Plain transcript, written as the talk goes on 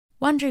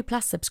Wondery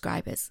Plus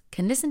subscribers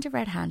can listen to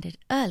RedHaunted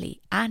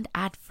early and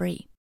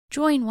ad-free.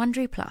 Join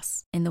Wondery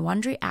Plus in the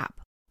Wondery app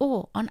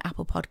or on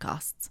Apple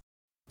Podcasts.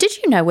 Did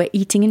you know we're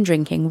eating and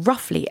drinking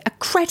roughly a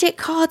credit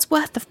card's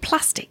worth of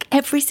plastic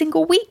every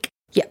single week?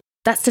 Yep,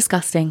 that's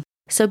disgusting.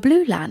 So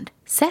Blue Land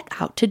set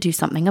out to do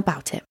something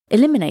about it.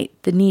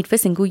 Eliminate the need for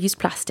single-use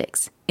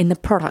plastics in the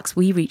products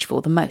we reach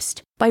for the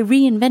most by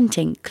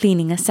reinventing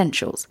cleaning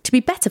essentials to be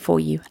better for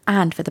you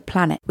and for the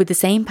planet with the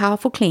same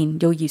powerful clean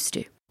you're used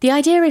to. The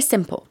idea is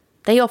simple.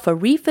 They offer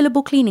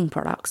refillable cleaning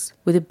products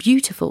with a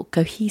beautiful,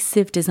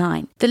 cohesive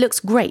design that looks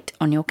great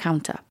on your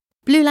counter.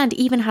 Blue Land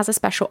even has a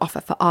special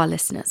offer for our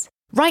listeners.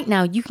 Right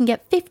now, you can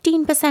get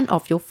 15%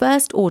 off your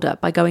first order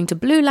by going to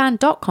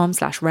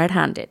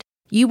blueland.com/redhanded.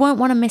 You won't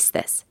want to miss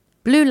this.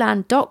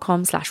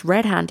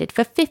 blueland.com/redhanded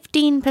for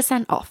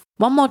 15% off.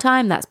 One more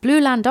time, that's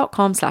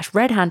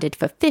blueland.com/redhanded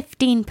for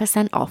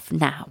 15% off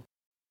now.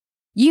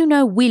 You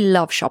know we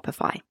love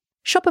Shopify.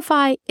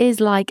 Shopify is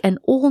like an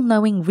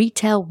all-knowing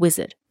retail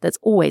wizard that's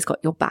always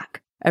got your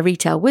back. A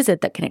retail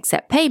wizard that can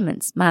accept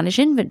payments, manage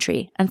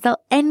inventory, and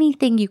sell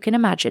anything you can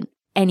imagine,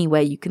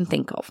 anywhere you can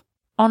think of.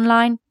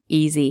 Online,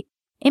 easy.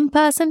 In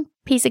person,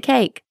 piece of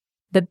cake.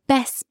 The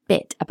best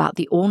bit about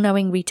the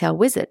all-knowing retail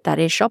wizard that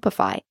is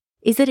Shopify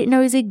is that it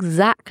knows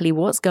exactly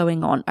what's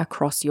going on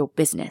across your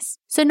business.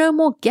 So no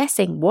more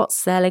guessing what's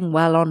selling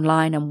well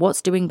online and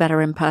what's doing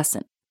better in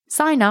person.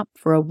 Sign up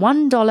for a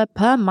 $1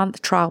 per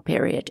month trial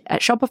period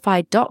at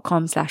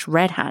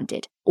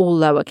shopify.com/redhanded, all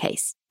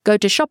lowercase. Go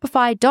to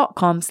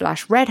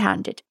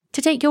shopify.com/redhanded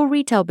to take your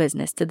retail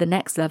business to the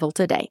next level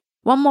today.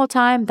 One more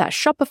time, that's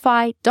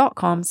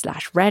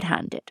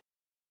shopify.com/redhanded.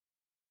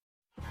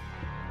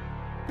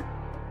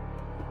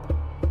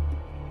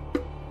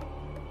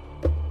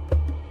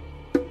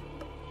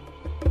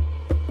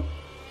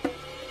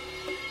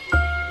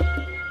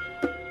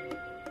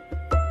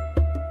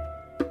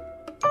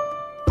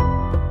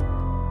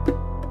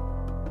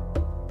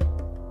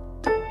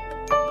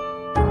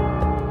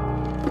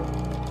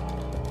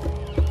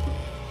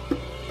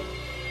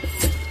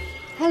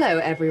 Hello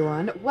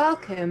everyone,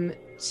 welcome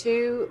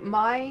to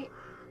my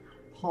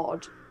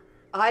pod.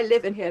 I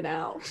live in here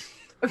now.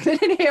 I've been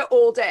in here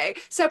all day.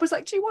 Seb was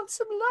like, do you want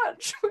some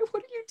lunch? What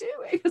are you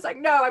doing? I was like,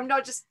 no, I'm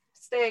not, just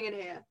staying in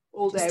here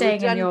all day.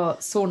 Staying in your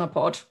sauna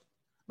pod.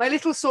 My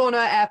little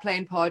sauna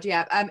airplane pod,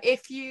 yeah.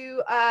 If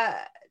you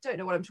don't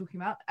know what I'm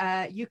talking about,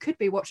 you could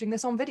be watching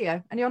this on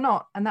video and you're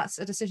not, and that's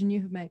a decision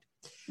you have made.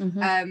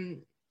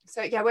 Mm-hmm.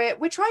 So yeah,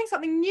 we're trying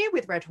something new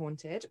with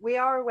RedHaunted. We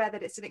are aware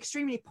that it's an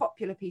extremely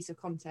popular piece of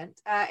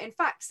content. In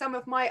fact, some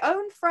of my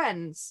own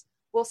friends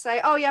will say,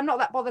 oh yeah, I'm not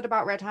that bothered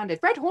about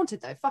RedHaunted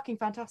though, fucking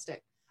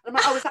fantastic. And I'm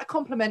like, oh, is that a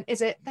compliment?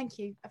 Is it? Thank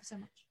you ever so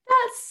much.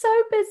 That's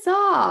so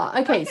bizarre.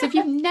 Okay, so if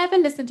you've never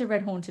listened to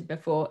RedHaunted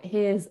before,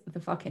 here's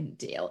the fucking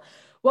deal.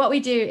 What we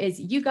do is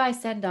you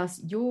guys send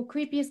us your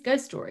creepiest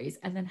ghost stories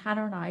and then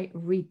Hannah and I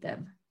read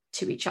them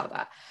to each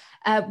other.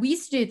 We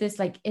used to do this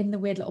like in the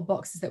weird little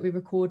boxes that we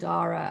record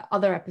our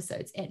other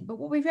episodes in. But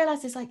what we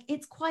realized is like,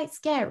 it's quite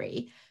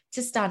scary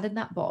to stand in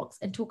that box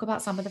and talk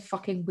about some of the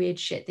fucking weird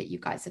shit that you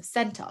guys have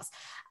sent us.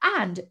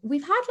 And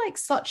we've had like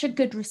such a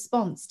good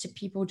response to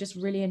people just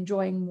really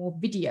enjoying more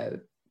video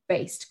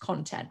based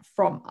content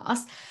from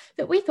us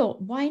that we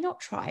thought, why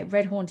not try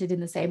RedHaunted in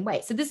the same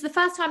way? So this is the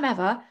first time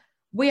ever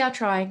we are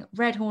trying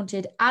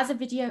RedHaunted as a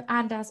video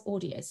and as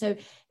audio. So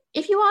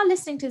if you are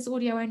listening to this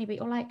audio only, but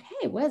you're like,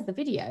 hey, where's the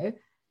video?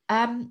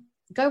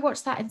 Go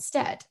watch that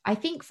instead. I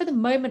think for the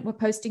moment we're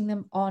posting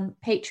them on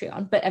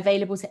Patreon, but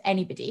available to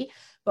anybody.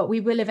 But we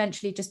will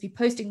eventually just be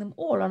posting them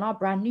all on our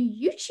brand new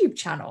YouTube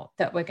channel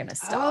that we're going to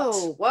start.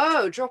 Oh,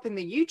 whoa, dropping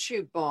the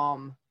YouTube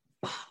bomb.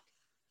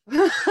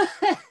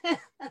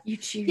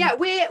 YouTube. Yeah,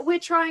 we're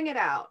trying it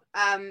out.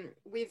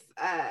 We've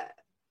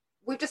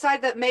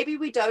decided that maybe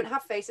we don't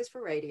have faces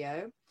for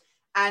radio,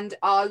 and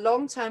our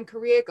long-term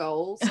career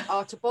goals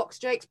are to box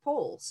Jake's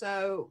Paul.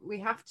 So we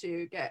have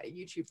to get a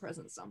YouTube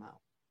presence somehow.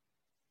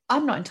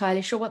 I'm not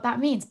entirely sure what that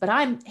means, but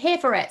I'm here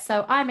for it.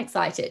 So I'm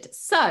excited.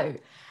 So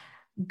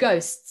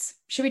ghosts.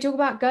 Should we talk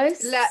about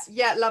ghosts?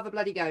 Yeah, love a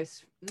bloody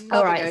ghost.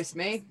 All right. Ghost,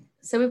 me.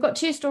 So we've got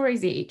 2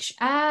 stories each.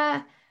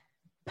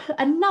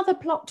 Another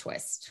plot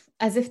twist,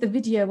 as if the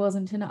video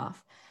wasn't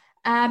enough.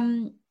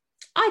 I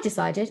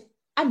decided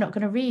I'm not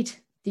going to read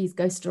these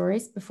ghost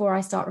stories before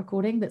I start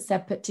recording that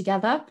Seb put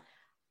together.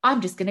 I'm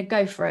just going to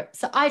go for it.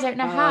 So I don't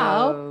know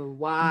how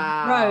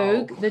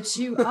rogue the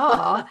 2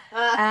 are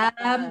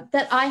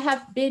that I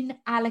have been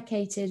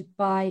allocated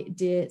by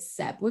dear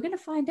Seb. We're going to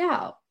find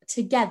out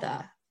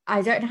together.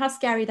 I don't know how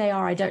scary they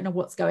are. I don't know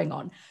what's going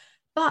on.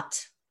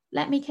 But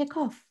let me kick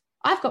off.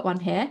 I've got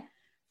one here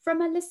from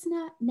a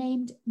listener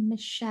named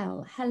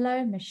Michelle.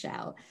 Hello,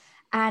 Michelle.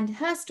 And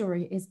her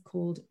story is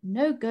called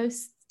No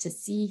Ghosts to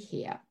See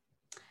Here.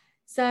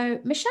 So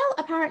Michelle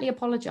apparently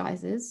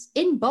apologizes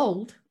in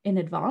bold in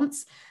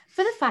advance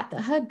for the fact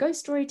that her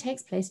ghost story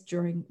takes place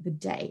during the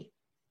day.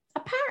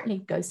 Apparently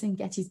ghosts in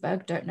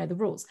Gettysburg don't know the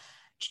rules.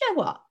 Do you know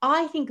what?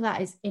 I think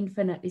that is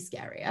infinitely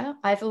scarier.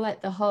 I feel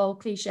like the whole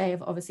cliche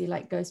of obviously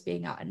like ghosts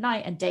being out at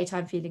night and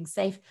daytime feeling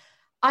safe,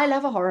 I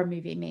love a horror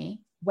movie,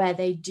 where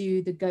they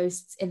do the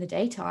ghosts in the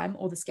daytime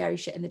or the scary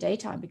shit in the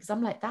daytime, because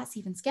I'm like, that's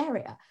even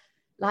scarier.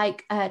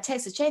 Like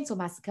Texas Chainsaw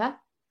Massacre,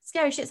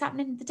 scary shit's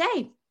happening in the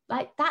day.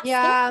 Like, that's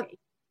scary.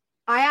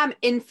 I am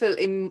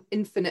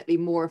infinitely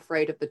more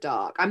afraid of the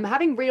dark. I'm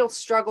having real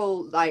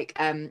struggle, like,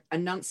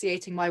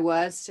 enunciating my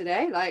words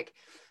today. Like,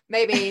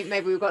 maybe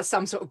we've got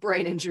some sort of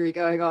brain injury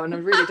going on. I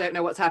really don't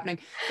know what's happening,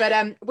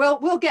 but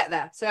we'll get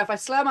there. So if I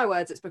slur my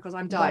words, it's because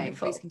I'm dying.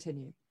 Wonderful. Please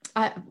continue.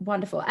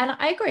 Wonderful. And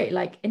I agree,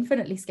 like,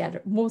 infinitely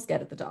more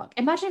scared of the dark.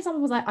 Imagine if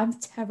someone was like, I'm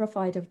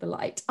terrified of the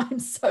light. I'm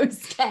so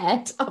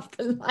scared of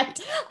the light.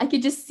 I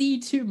can just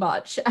see too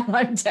much and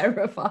I'm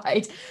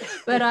terrified.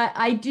 But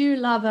I do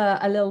love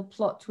a little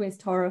plot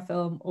twist horror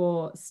film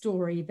or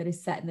story that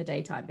is set in the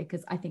daytime,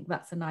 because I think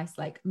that's a nice,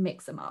 like,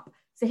 mix them up.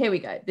 So here we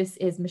go. This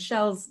is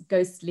Michelle's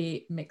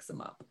ghostly mix them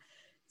up.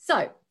 So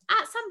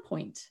at some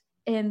point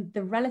in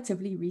the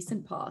relatively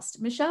recent past,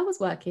 Michelle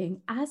was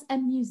working as a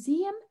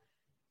museum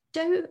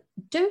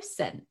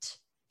docent.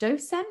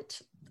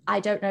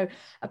 I don't know.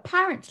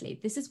 Apparently,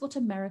 this is what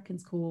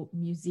Americans call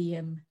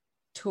museum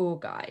tour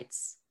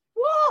guides.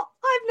 What?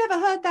 I've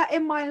never heard that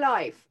in my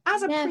life.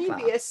 As a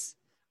previous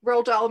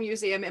Roald Dahl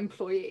Museum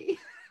employee.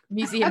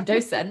 Museum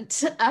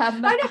docent. I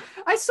know.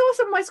 I saw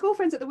some of my school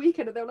friends at the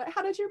weekend and they were like,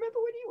 Hannah, do you remember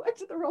when you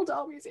worked at the Roald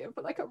Dahl Museum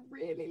for like a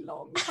really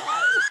long time?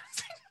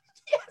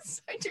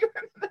 Yes, I do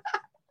remember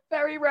that.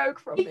 Very rogue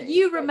from me.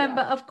 You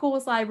remember, of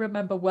course, I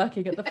remember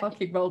working at the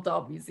fucking Roald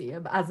Dahl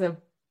Museum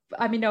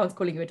no one's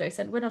calling you a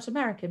docent. We're not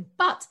American,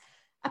 but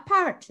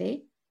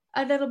apparently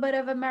a little bit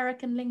of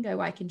American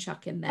lingo I can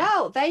chuck in there.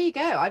 Well, there you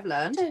go. I've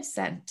learned.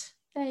 Docent.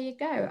 There you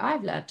go.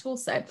 I've learned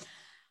also.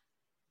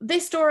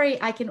 This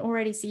story, I can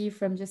already see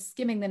from just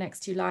skimming the next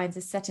two lines,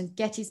 is set in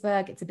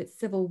Gettysburg. It's a bit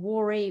Civil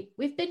War-y.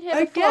 We've been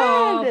here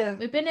before.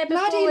 We've been here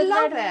before. Bloody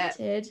love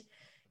it.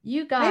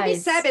 You guys. Maybe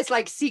Seb is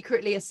like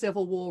secretly a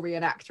Civil War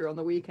reenactor on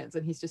the weekends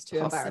and he's just too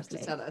embarrassed to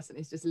tell us, and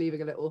he's just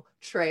leaving a little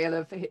trail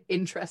of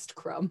interest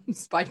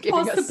crumbs by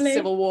giving us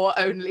Civil War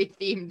only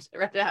themed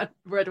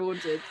Red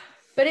Haunted.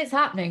 But it's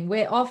happening.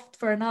 We're off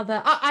for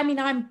another.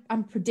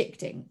 I'm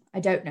predicting. I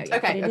don't know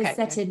yet. Okay,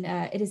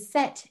 It is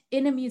set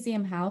in a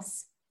museum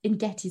house in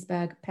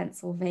Gettysburg,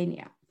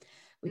 Pennsylvania,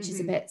 which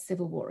is a bit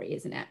Civil War-y,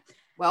 isn't it?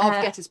 Well,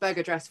 of Gettysburg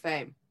Address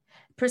fame.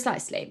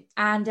 Precisely.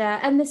 And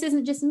this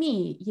isn't just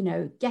me,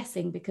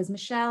 guessing, because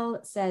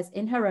Michelle says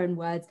in her own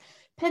words,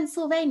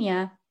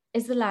 Pennsylvania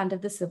is the land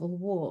of the Civil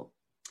War.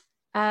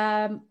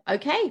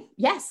 Okay,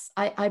 yes,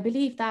 I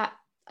believe that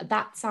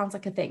sounds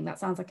like a thing. That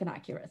sounds like an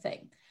accurate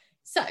thing.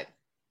 So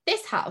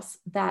this house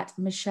that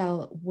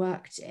Michelle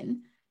worked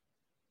in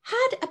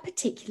had a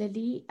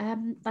particularly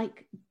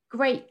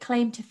great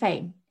claim to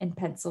fame in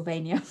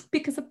Pennsylvania,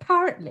 because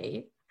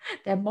apparently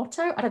their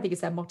motto, I don't think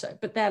it's their motto,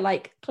 but their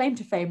claim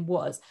to fame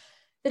was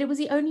that it was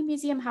the only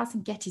museum house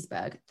in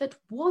Gettysburg that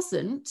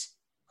wasn't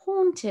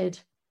haunted.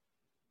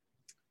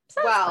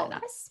 Sounds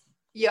quite nice.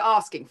 You're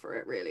asking for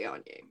it, really,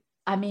 aren't you?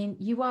 I mean,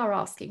 you are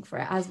asking for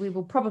it, as we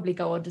will probably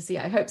go on to see.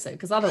 I hope so,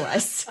 because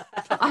otherwise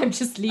I'm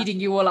just leading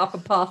you all up a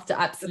path to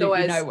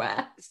absolutely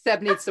nowhere.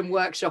 Seb needs some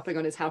workshopping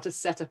on his how to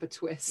set up a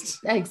twist.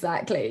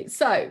 Exactly.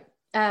 So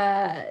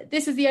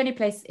this is the only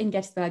place in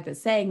Gettysburg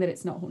that's saying that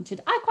it's not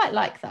haunted. I quite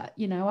like that.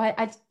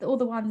 All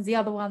the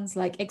other ones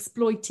like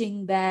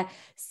exploiting their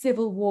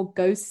Civil War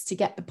ghosts to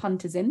get the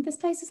punters in. This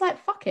place is like,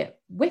 fuck it,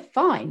 we're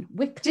fine,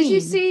 we're clean. Did you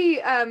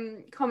see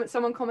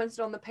someone commented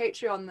on the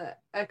Patreon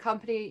that a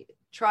company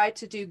tried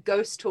to do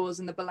ghost tours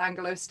in the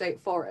Belangolo State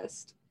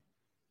Forest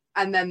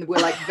and then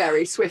were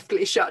very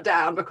swiftly shut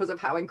down because of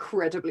how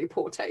incredibly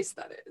poor taste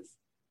that is?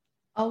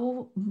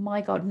 Oh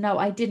my God, no,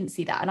 I didn't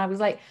see that. And I was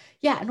like,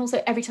 yeah, and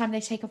also every time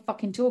they take a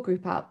fucking tour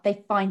group out,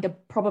 they find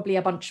probably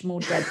a bunch more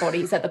dead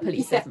bodies that the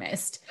police have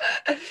missed.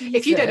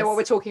 If you don't know what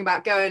we're talking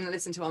about, go and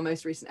listen to our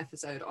most recent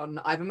episode on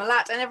Ivan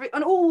Milat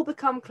and all will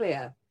become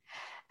clear.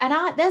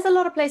 And there's a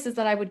lot of places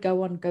that I would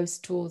go on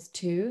ghost tours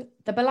to.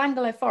 The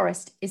Belangolo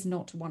Forest is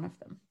not one of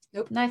them.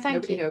 Nope. No,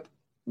 thank you. Hope.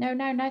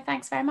 No,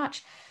 thanks very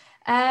much.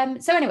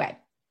 So anyway,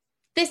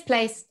 this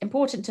place,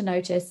 important to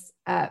notice,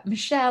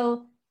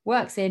 Michelle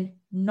works in,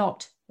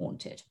 not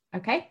haunted.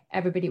 Okay,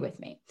 everybody with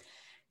me.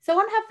 So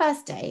on her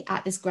first day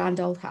at this grand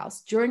old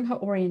house, during her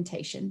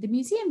orientation, the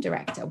museum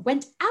director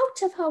went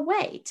out of her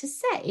way to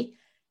say,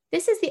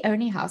 this is the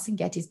only house in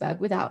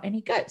Gettysburg without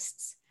any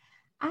ghosts.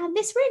 And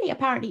this really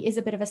apparently is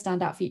a bit of a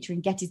standout feature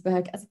in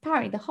Gettysburg, as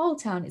apparently the whole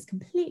town is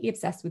completely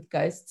obsessed with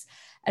ghosts,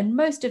 and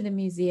most of the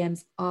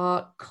museums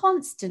are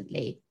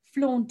constantly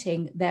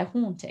flaunting their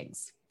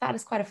hauntings. That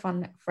is quite a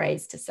fun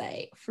phrase to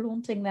say,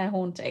 flaunting their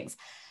hauntings,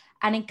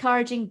 and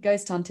encouraging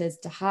ghost hunters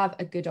to have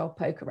a good old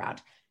poke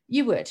around.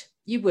 You would,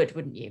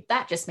 wouldn't you?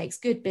 That just makes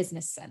good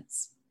business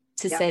sense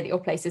to say that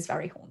your place is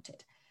very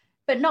haunted,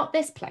 but not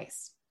this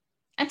place.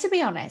 And to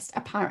be honest,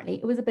 apparently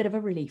it was a bit of a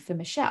relief for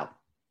Michelle,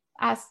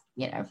 as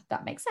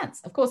that makes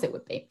sense. Of course it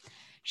would be.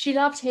 She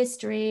loved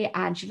history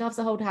and she loves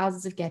the old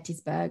houses of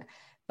Gettysburg,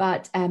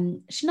 But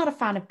she's not a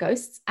fan of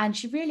ghosts, and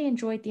she really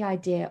enjoyed the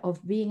idea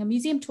of being a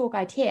museum tour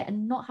guide here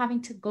and not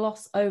having to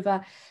gloss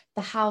over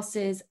the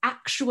house's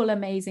actual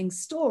amazing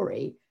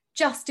story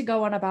just to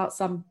go on about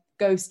some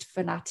ghost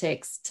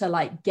fanatics to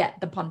like get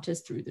the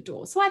punters through the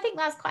door. So I think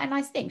that's quite a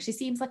nice thing. She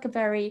seems like a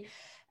very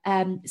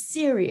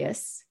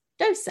serious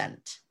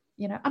docent.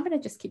 You know, I'm going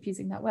to just keep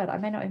using that word. I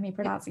may not even be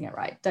pronouncing it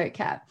right. Don't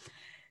care.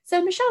 So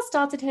Michelle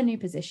started her new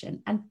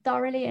position and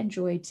thoroughly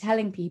enjoyed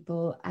telling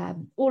people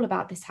all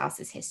about this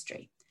house's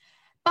history.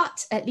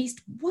 But at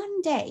least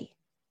one day,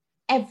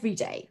 every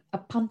day, a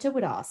punter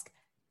would ask,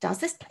 does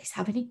this place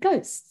have any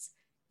ghosts?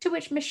 To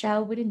which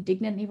Michelle would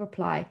indignantly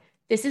reply,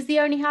 this is the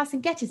only house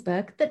in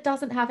Gettysburg that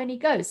doesn't have any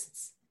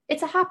ghosts.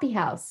 It's a happy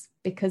house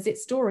because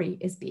its story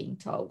is being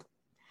told.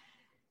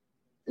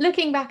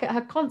 Looking back at her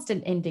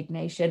constant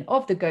indignation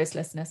of the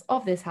ghostlessness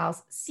of this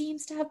house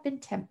seems to have been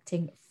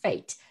tempting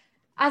fate.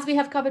 As we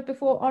have covered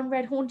before on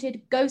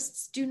RedHaunted,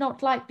 ghosts do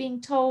not like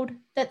being told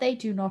that they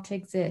do not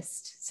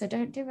exist. So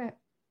don't do it.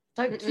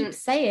 Don't keep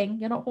saying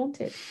you're not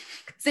haunted,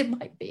 because it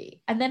might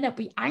be. And then it'll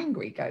be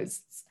angry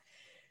ghosts.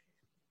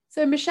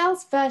 So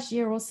Michelle's first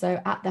year or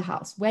so at the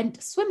house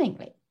went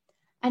swimmingly.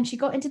 And she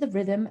got into the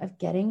rhythm of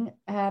getting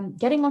on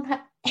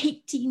her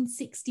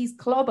 1860s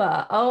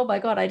clobber. Oh my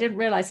God, I didn't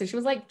realize. So she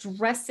was like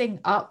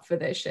dressing up for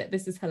this shit.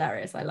 This is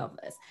hilarious. I love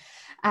this.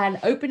 And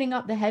opening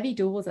up the heavy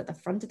doors at the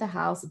front of the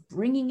house,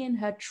 bringing in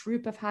her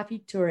troop of happy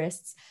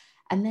tourists,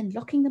 and then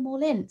locking them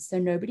all in so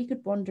nobody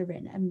could wander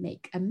in and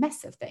make a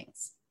mess of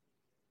things.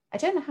 I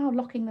don't know how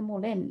locking them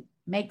all in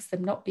makes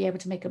them not be able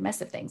to make a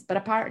mess of things, but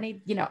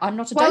apparently, you know, I'm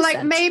not a docent.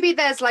 Like maybe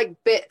there's like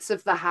bits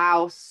of the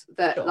house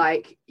that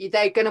like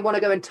they're going to want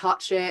to go and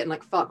touch it and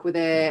like fuck with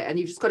it, and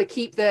you've just got to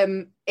keep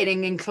them in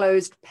an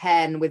enclosed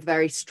pen with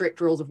very strict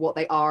rules of what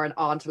they are and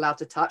aren't allowed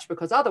to touch,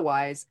 because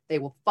otherwise they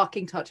will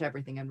fucking touch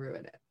everything and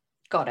ruin it.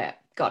 Got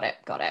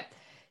it.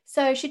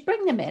 So she'd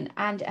bring them in,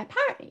 and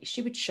apparently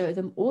she would show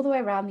them all the way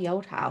around the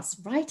old house,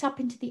 right up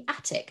into the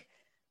attic,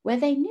 where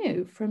they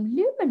knew from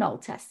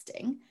luminol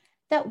testing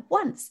that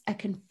once a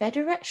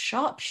Confederate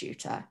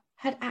sharpshooter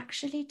had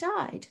actually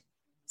died.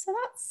 So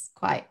that's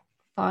quite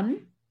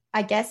fun,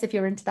 I guess, if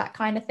you're into that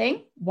kind of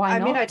thing. Why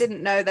not? I mean, I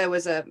didn't know there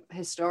was a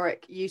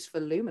historic use for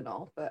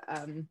luminol, but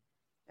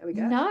there we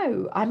go.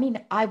 No, I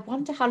mean, I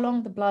wonder how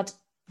long the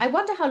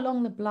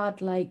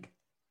blood like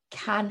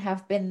can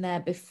have been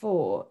there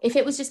before. If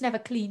it was just never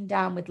cleaned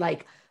down with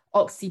like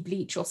oxy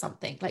bleach or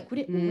something, like would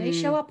it always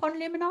show up on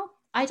luminol?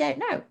 I don't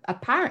know.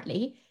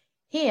 Apparently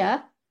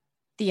here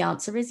the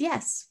answer is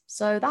yes.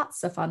 So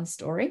that's a fun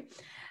story.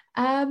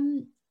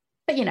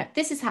 But you know,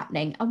 this is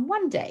happening. And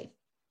one day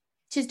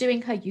she's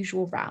doing her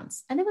usual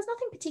rounds, and there was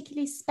nothing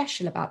particularly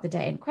special about the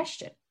day in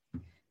question.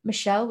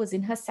 Michelle was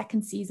in her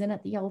second season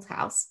at the old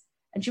house,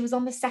 and she was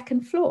on the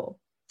second floor.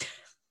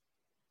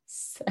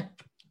 So,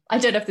 I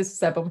don't know if this was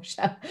said by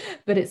Michelle,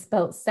 but it's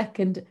spelled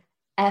second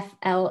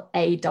FLAW.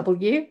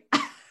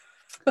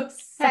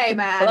 Hey,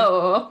 man.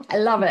 Floor. I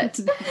love it.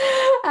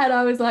 And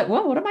I was like,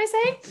 well, what am I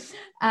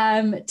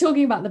saying?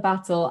 Talking about the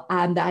battle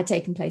that had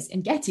taken place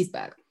in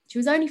Gettysburg. She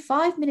was only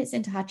 5 minutes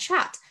into her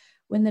chat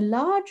when the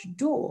large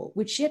door,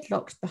 which she had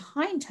locked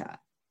behind her,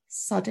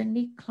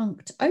 suddenly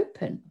clunked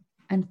open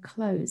and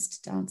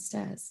closed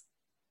downstairs.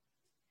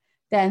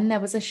 Then there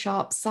was a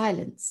sharp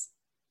silence,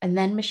 and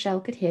then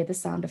Michelle could hear the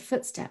sound of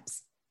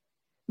footsteps.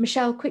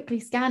 Michelle quickly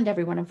scanned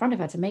everyone in front of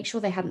her to make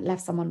sure they hadn't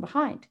left someone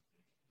behind.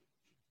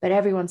 But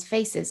everyone's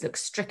faces looked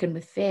stricken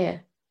with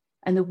fear,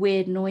 and the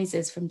weird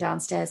noises from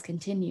downstairs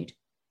continued.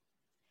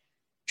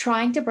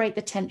 Trying to break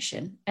the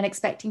tension and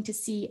expecting to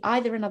see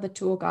either another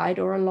tour guide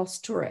or a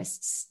lost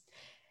tourist,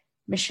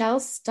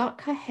 Michelle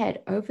stuck her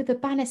head over the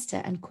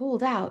banister and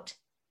called out,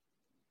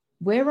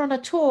 "We're on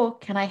a tour.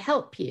 Can I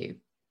help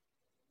you?"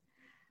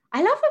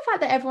 I love the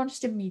fact that everyone's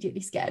just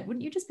immediately scared.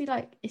 Wouldn't you just be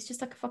like, it's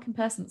just like a fucking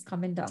person that's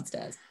come in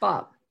downstairs?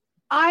 But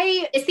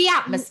it's the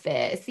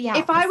atmosphere.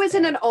 If I was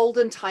in an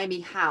olden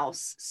timey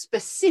house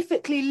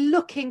specifically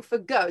looking for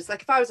ghosts,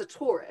 like if I was a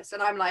tourist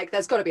and I'm like,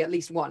 there's got to be at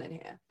least one in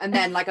here, and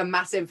then like a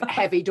massive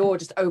heavy door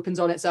just opens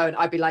on its own,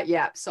 I'd be like,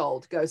 yeah,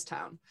 sold, ghost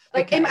town.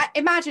 Like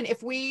imagine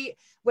if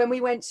when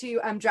we went to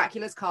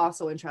Dracula's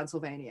castle in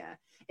Transylvania,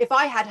 if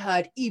I had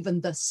heard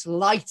even the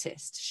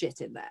slightest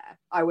shit in there,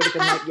 I would have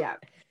been like, yeah,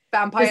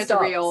 vampires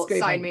are real,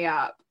 screaming. Sign me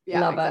up.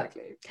 Yeah, love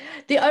exactly. It.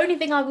 The only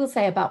thing I will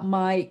say about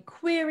my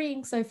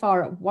querying so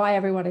far at why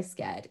everyone is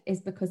scared is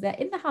because they're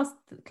in the house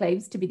that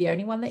claims to be the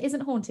only one that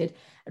isn't haunted.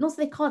 And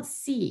also they can't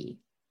see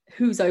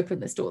who's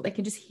opened this door. They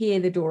can just hear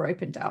the door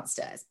open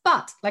downstairs.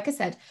 But like I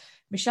said,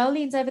 Michelle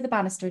leans over the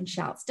banister and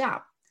shouts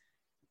down,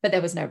 but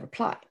there was no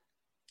reply.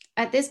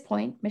 At this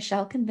point,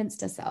 Michelle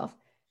convinced herself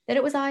that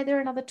it was either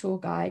another tour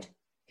guide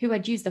who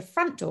had used the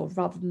front door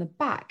rather than the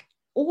back,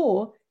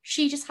 or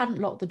she just hadn't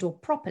locked the door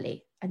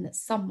properly and that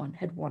someone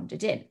had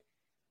wandered in.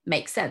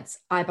 Makes sense.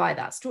 I buy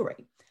that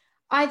story.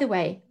 Either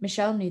way,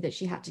 Michelle knew that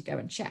she had to go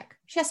and check.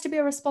 She has to be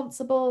a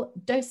responsible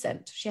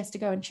docent. She has to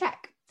go and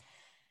check.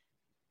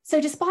 So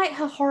despite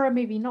her horror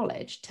movie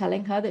knowledge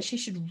telling her that she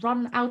should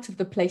run out of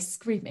the place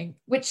screaming,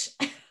 which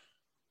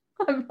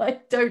I'm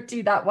like, don't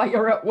do that while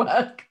you're at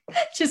work.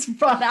 Just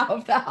run out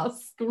of the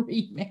house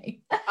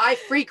screaming. I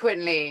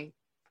frequently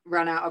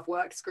run out of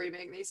work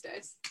screaming these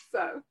days.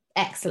 So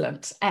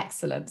excellent.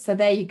 So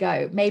there you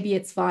go. Maybe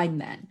it's fine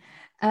then.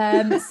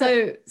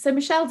 So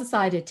Michelle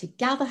decided to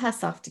gather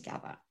herself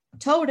together,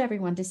 told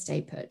everyone to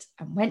stay put,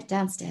 and went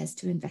downstairs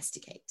to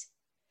investigate.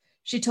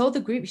 She told the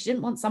group she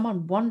didn't want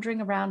someone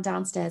wandering around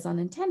downstairs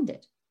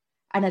unattended,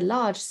 and a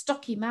large,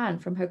 stocky man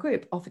from her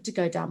group offered to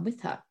go down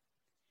with her.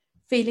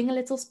 Feeling a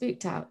little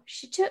spooked out,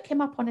 she took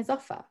him up on his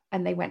offer,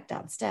 and they went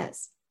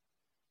downstairs.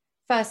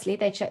 Firstly,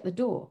 they checked the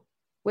door,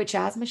 which,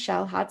 as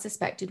Michelle had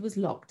suspected, was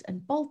locked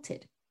and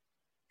bolted.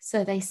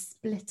 So they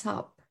split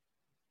up.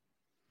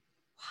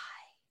 Why?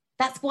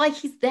 That's why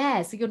he's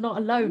there, so you're not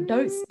alone.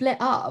 Don't split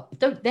up.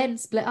 Don't then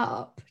split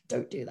up.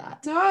 Don't do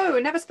that. No,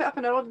 never split up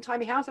in an old and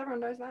timey house. Everyone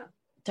knows that.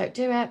 Don't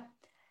do it.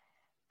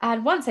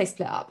 And once they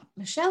split up,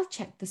 Michelle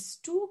checked the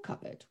store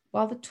cupboard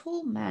while the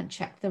tall man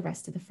checked the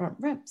rest of the front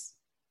rooms.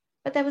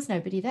 But there was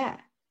nobody there.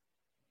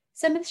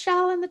 So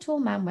Michelle and the tall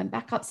man went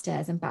back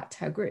upstairs and back to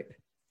her group.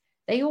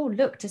 They all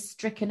looked as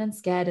stricken and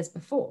scared as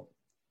before.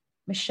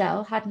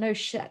 Michelle had no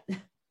shits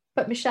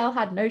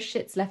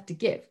left to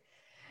give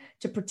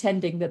to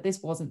pretending that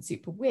this wasn't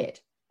super weird.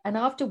 And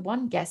after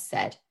one guest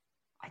said,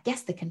 "I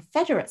guess the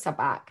Confederates are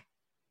back,"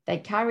 they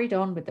carried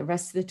on with the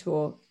rest of the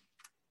tour,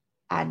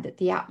 and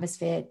the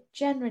atmosphere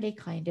generally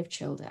kind of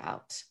chilled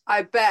out.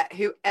 I bet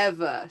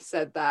whoever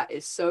said that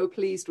is so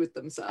pleased with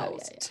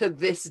themselves to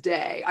this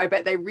day. I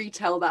bet they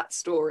retell that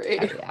story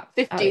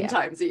 15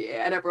 times a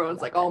year, and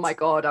everyone's like, "Oh my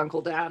God,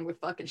 Uncle Dan, we're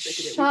fucking sick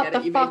of it. Shut We get the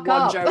it. You fuck made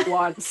one up." joke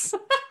once."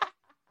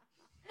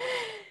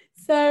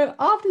 So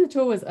after the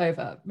tour was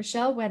over,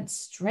 Michelle went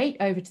straight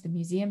over to the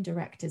museum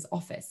director's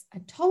office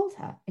and told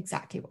her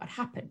exactly what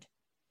happened.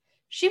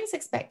 She was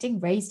expecting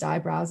raised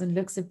eyebrows and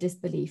looks of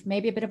disbelief,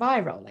 maybe a bit of eye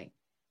rolling.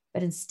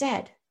 But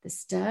instead, the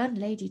stern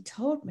lady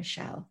told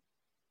Michelle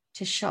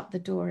to shut the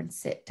door and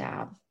sit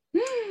down.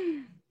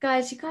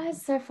 Guys, you guys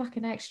are so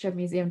fucking extra,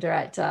 museum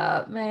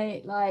director,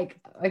 mate. Like,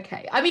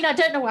 okay. I mean, I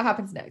don't know what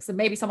happens next. And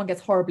maybe someone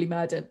gets horribly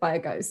murdered by a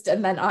ghost.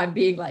 And then I'm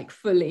being like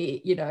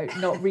fully,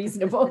 not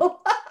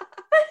reasonable.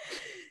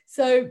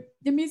 So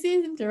the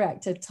museum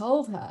director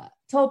told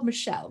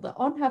Michelle that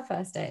on her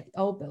first day at the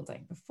old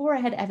building, before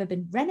it had ever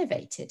been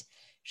renovated,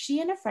 she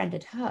and a friend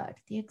had heard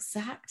the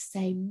exact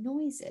same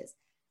noises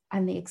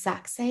and the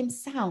exact same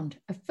sound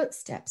of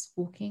footsteps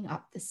walking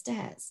up the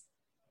stairs.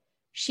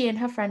 She and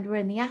her friend were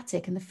in the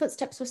attic, and the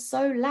footsteps were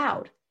so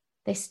loud,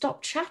 they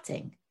stopped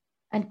chatting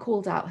and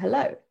called out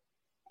hello,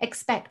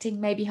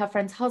 expecting maybe her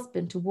friend's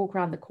husband to walk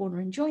around the corner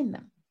and join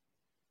them.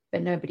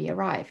 But nobody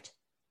arrived.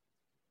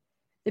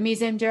 The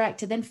museum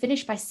director then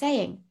finished by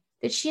saying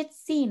that she had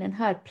seen and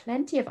heard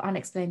plenty of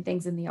unexplained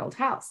things in the old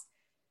house,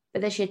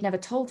 but that she had never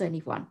told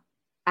anyone,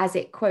 as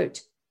it,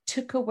 quote,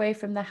 took away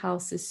from the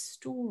house's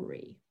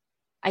story.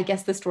 I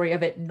guess the story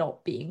of it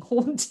not being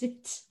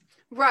haunted.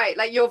 Right,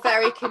 like your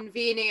very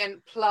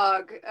convenient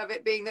plug of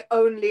it being the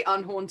only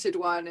unhaunted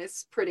one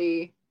is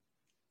pretty...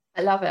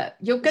 I love it.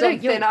 You're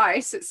thin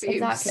ice, it seems.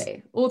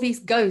 Exactly. All these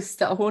ghosts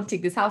that are haunting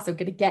this house are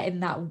going to get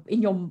in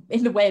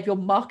the way of your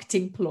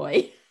marketing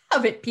ploy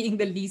of it being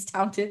the least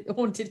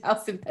haunted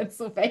house in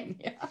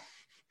Pennsylvania,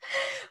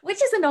 which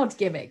is an odd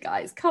gimmick,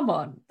 guys. Come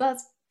on,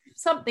 that's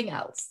something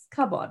else.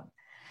 Come on.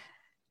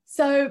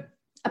 So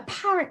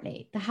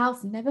apparently the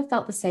house never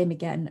felt the same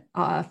again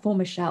for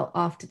Michelle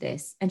after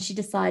this, and she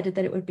decided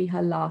that it would be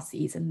her last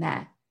season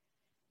there.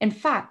 In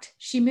fact,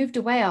 she moved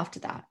away after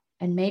that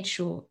and made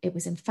sure it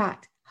was in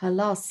fact her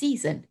last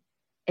season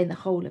in the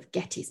whole of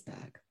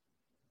Gettysburg.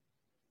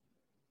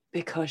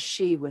 Because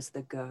she was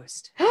the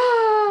ghost.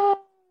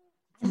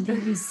 And the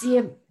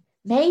museum,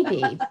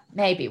 maybe. I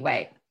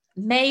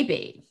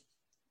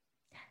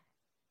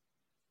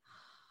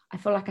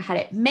feel like I had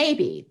it.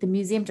 Maybe the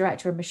museum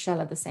director and Michelle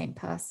are the same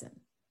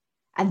person.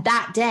 And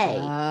that day,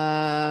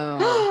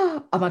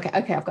 oh my God,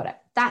 okay, I've got it.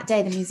 That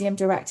day, the museum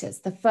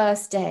directors, the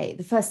first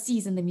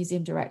season the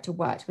museum director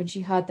worked, when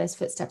she heard those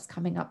footsteps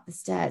coming up the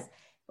stairs,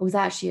 it was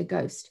actually a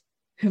ghost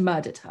who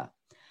murdered her.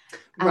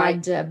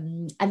 Right.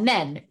 And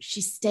then she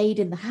stayed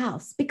in the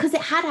house because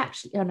it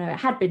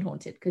had been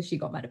haunted because she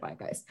got murdered by a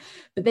ghost.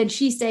 But then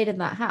she stayed in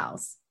that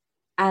house,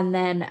 and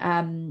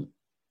then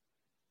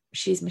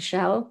she's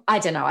Michelle. I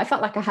don't know. I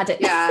felt like I had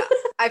it. Yeah.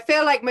 I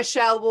feel like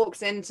Michelle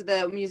walks into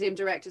the museum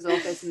director's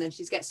office, and then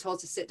she gets told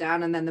to sit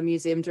down, and then the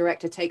museum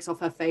director takes off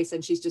her face,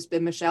 and she's just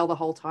been Michelle the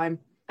whole time.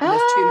 And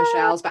there's two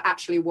Michelles, but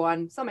actually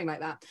one, something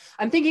like that.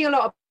 I'm thinking a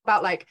lot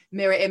about like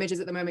mirror images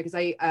at the moment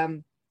because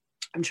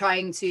I'm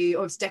trying to, I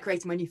was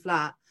decorating my new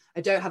flat.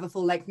 I don't have a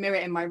full length mirror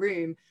in my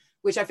room,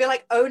 which I feel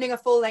like owning a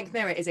full length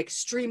mirror is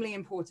extremely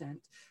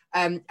important.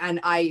 And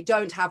I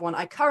don't have one.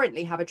 I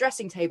currently have a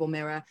dressing table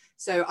mirror.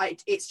 So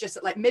it's just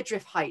at like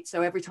midriff height.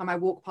 So every time I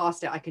walk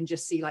past it, I can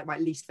just see like my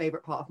least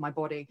favorite part of my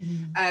body.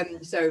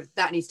 So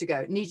that needs to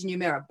go. Needs a new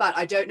mirror, but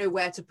I don't know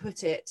where to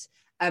put it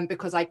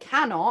because I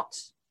cannot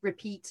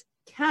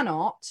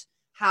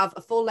have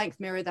a full length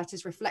mirror that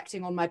is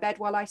reflecting on my bed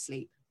while I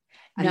sleep.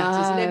 And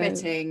that is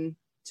limiting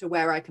to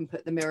where I can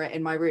put the mirror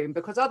in my room,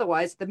 because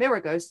otherwise the mirror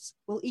ghosts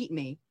will eat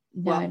me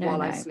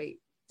while I sleep.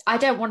 I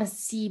don't want to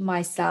see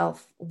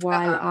myself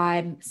while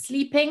I'm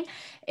sleeping,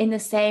 in the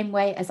same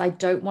way as I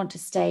don't want to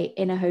stay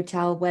in a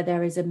hotel where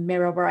there is a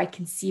mirror where I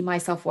can see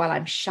myself while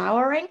I'm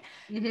showering.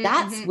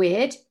 That's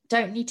weird.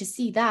 Don't need to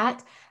see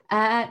that.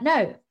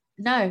 No,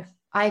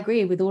 I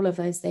agree with all of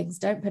those things.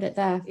 Don't put it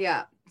there.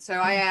 Yeah. So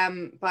I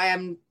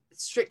am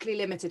strictly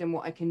limited in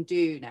what I can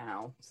do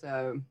now.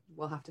 So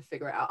we'll have to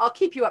figure it out. I'll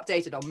keep you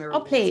updated on mirror.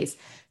 Oh, please.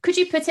 Could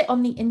you put it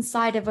on the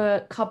inside of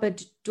a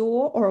cupboard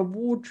door or a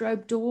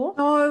wardrobe door?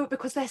 No,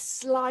 because they're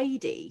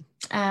slidey.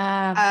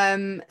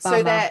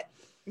 So they're,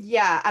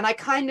 and I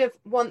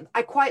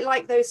quite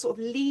like those sort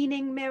of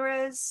leaning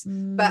mirrors,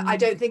 but I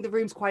don't think the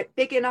room's quite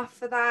big enough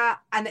for that.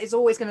 And it's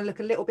always going to look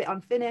a little bit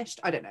unfinished.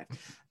 I don't know.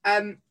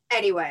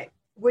 Anyway,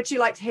 would you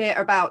like to hear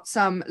about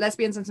some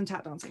lesbians and some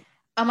tap dancing?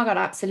 Oh my God,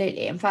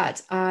 absolutely. In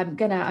fact,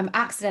 I'm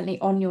accidentally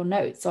on your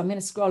notes, so I'm going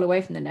to scroll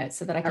away from the notes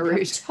so that I can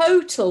have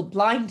total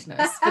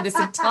blindness for this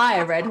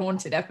entire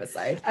RedHaunted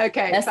episode.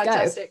 Okay, let's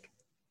fantastic. Go.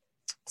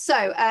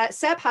 So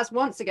Seb has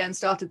once again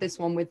started this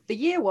one with the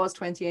year was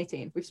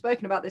 2018. We've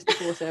spoken about this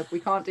before, Seb. We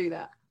can't do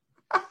that.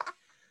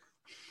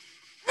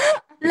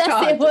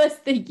 Unless it was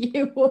the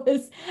year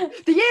was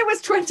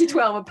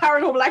 2012 and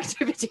Paranormal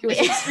Activity was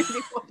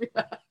extremely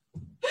popular.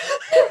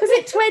 Was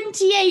it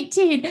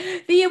 2018?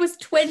 The year was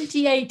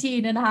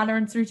 2018 and Hannah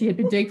and Sruti had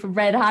been doing for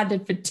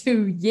RedHaunted for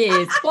 2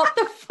 years. What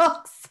the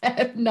fuck,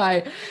 Seb?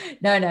 No.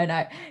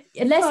 Unless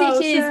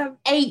it is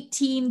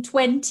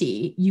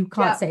 1820, you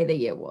can't say the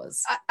year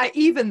was.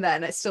 Even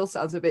then, it still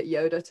sounds a bit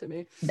Yoda to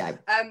me. No.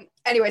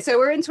 Anyway, so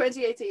we're in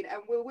 2018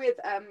 and we're with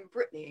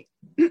Brittany,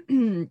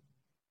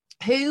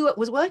 who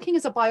was working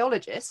as a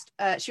biologist.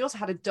 She also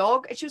had a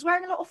dog and she was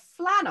wearing a lot of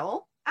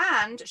flannel.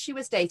 And she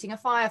was dating a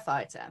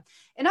firefighter.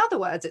 In other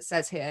words, it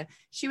says here,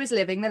 she was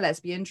living the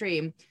lesbian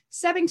dream.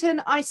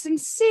 Sebington, I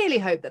sincerely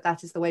hope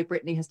that is the way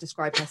Brittany has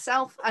described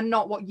herself and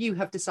not what you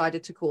have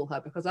decided to call her,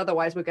 because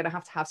otherwise we're going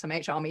to have some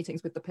HR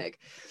meetings with the pig.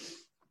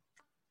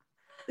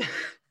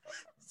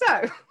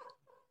 So,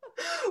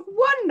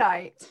 one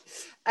night,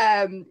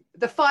 the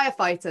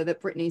firefighter that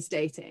Brittany's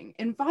dating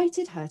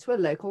invited her to a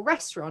local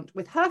restaurant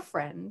with her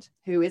friend,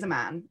 who is a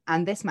man,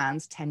 and this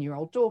man's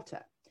 10-year-old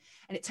daughter.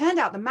 And it turned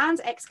out the man's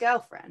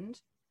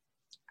ex-girlfriend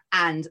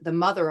and the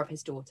mother of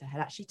his daughter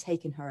had actually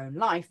taken her own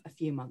life a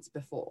few months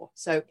before.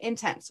 So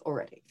intense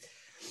already.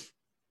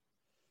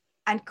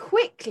 And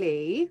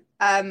quickly,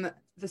 the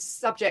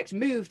subject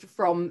moved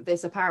from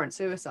this apparent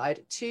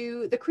suicide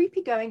to the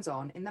creepy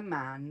goings-on in the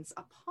man's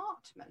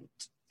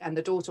apartment. And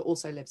the daughter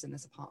also lives in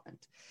this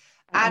apartment.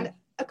 And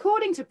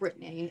according to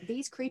Brittany,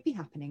 these creepy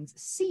happenings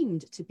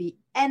seemed to be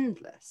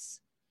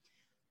endless.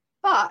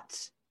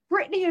 But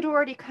Brittany had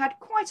already had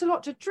quite a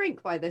lot to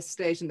drink by this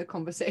stage in the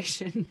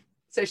conversation,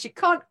 so she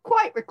can't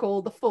quite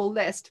recall the full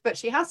list, but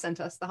she has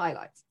sent us the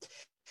highlights.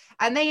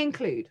 And they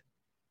include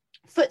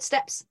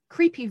footsteps,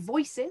 creepy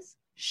voices,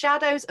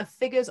 shadows of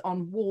figures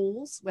on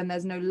walls when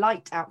there's no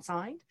light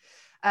outside,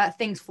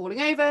 things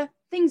falling over,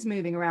 things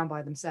moving around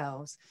by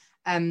themselves.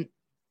 And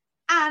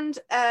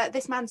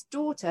this man's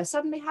daughter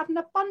suddenly had an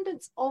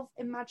abundance of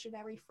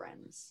imaginary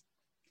friends.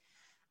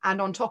 And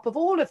on top of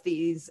all of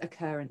these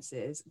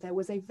occurrences, there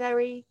was a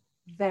very,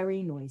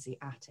 very noisy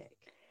attic.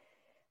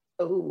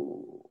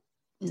 Oh,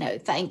 no,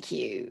 thank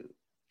you.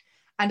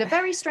 And a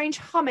very strange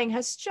humming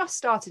has just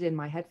started in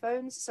my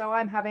headphones, so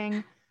I'm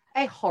having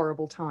a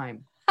horrible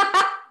time.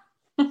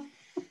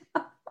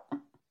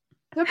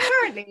 So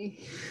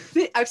apparently,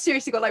 I've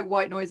seriously got like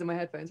white noise in my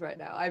headphones right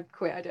now. I've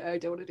quit. I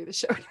don't want to do the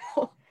show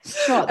anymore.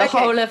 Sure, the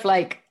whole of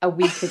like a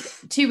week,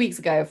 2 weeks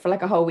ago, for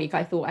like a whole week,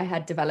 I thought I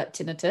had developed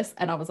tinnitus,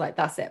 and I was like,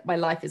 that's it. My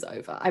life is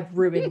over. I've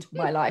ruined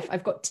my life.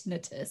 I've got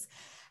tinnitus.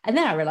 And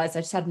then I realized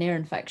I just had an ear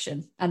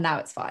infection, and now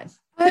it's fine.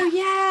 Oh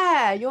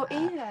yeah, your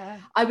ear.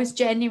 I was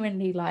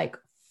genuinely like,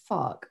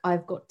 fuck,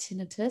 I've got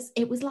tinnitus.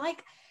 It was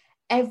like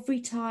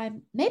every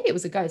time, maybe it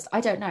was a ghost,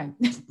 I don't know,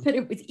 but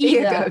it was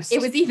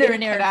either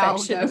an ear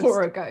infection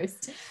or a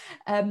ghost.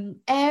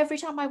 Every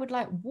time I would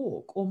like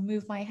walk or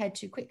move my head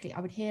too quickly,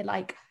 I would hear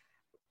like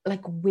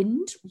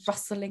wind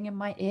rustling in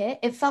my ear.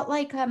 It felt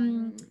like a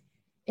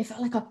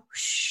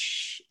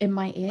whoosh in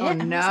my ear. Oh,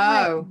 and no.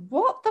 I was like,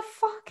 what the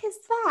fuck is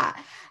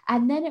that?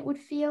 And then it would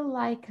feel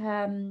like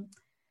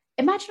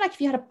imagine like if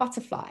you had a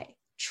butterfly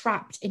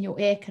trapped in your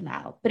ear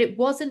canal, but it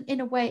wasn't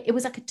in a way, it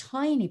was like a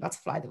tiny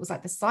butterfly that was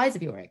like the size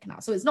of your ear canal.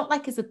 So it's not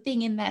like it's a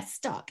thing in there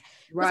stuck.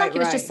 It was like it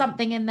was just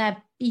something in there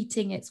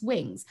beating its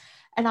wings.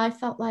 And I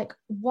felt like,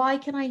 why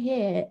can I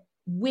hear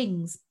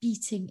wings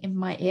beating in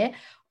my ear?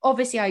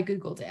 Obviously I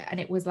googled it,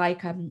 and it was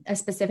like a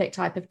specific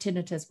type of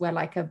tinnitus where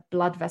like a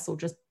blood vessel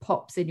just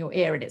pops in your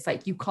ear and it's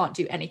like you can't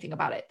do anything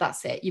about it.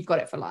 That's it, you've got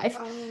it for life.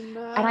 Oh,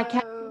 no. And I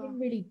kept feeling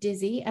really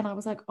dizzy, and I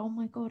was like, oh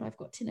my god, I've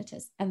got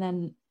tinnitus. And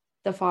then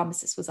the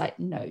pharmacist was like,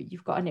 no,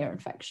 you've got an ear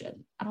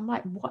infection. And I'm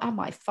like, what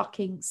am I,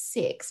 fucking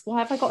 6? Why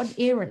have I got an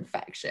ear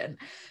infection?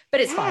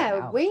 But it's fine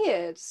now.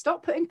 Weird.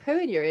 Stop putting poo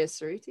in your ears,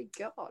 Sruti.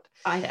 God.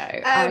 I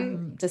know.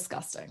 I'm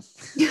disgusting.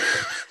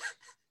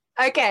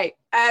 Okay,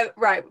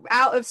 right,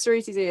 out of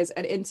Sariti's ears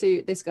and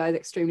into this guy's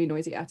extremely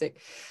noisy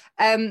attic.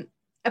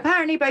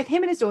 Apparently both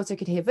him and his daughter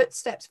could hear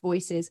footsteps,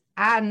 voices,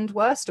 and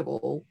worst of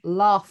all,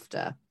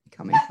 laughter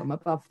coming from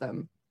above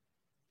them.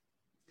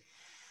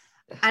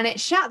 And it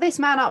shut this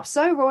man up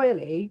so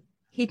royally,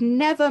 he'd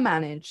never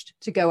managed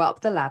to go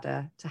up the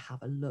ladder to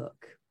have a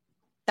look.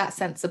 That's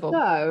sensible.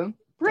 So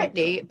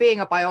Brittany, being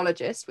a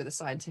biologist with a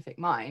scientific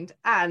mind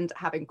and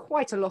having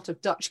quite a lot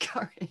of Dutch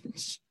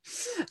courage,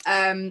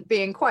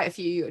 being quite a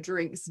few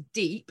drinks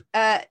deep,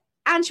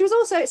 and she was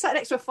also sat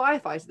next to a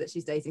firefighter that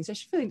she's dating, so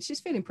she's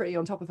feeling pretty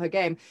on top of her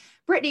game.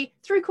 Brittany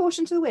threw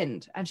caution to the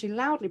wind, and she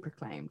loudly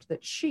proclaimed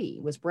that she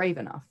was brave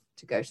enough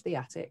to go to the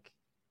attic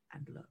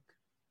and look.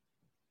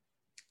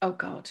 Oh,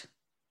 God.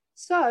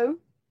 So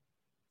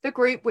the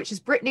group, which is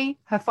Brittany,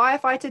 her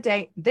firefighter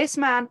date, this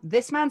man's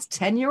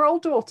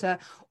 10-year-old daughter,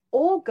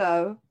 all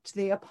go to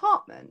the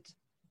apartment.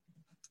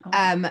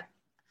 And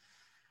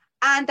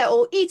they're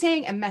all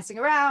eating and messing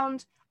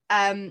around.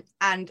 And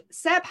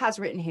Seb has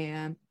written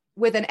here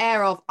with an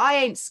air of, I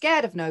ain't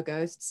scared of no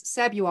ghosts.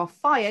 Seb, you are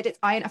fired. It's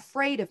I ain't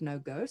afraid of no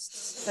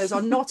ghosts. Those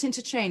are not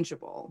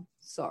interchangeable.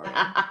 Sorry.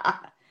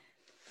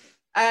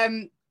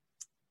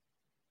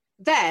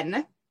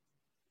 Then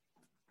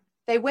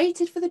they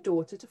waited for the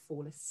daughter to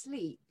fall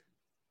asleep.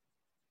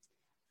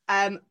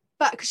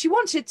 But because she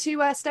wanted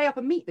to stay up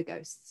and meet the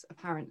ghosts,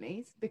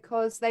 apparently,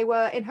 because they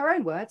were, in her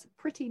own words,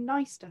 pretty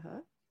nice to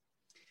her.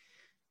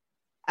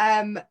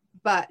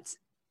 But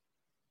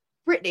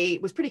Brittany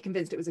was pretty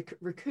convinced it was a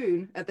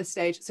raccoon at this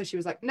stage, so she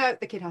was like, no,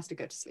 the kid has to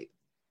go to sleep.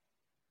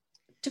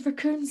 Do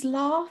raccoons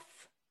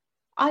laugh?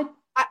 I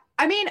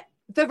mean,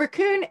 the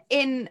raccoon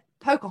in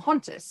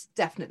Pocahontas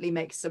definitely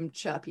makes some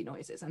chirpy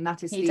noises, and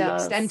that is the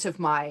extent of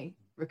my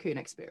raccoon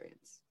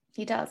experience.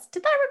 He does.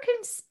 Did that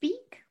raccoon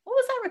speak? What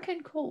was that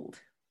raccoon called?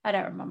 I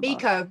don't remember.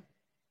 Miko.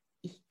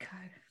 And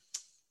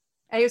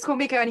he was called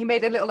Miko, and he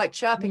made a little like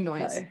chirping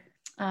noise.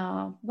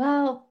 Oh,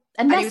 well.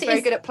 And he was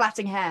very good at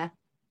plaiting hair.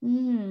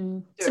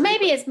 So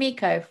maybe it's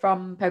Miko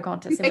from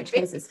Pocahontas, in which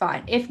case it's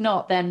fine. If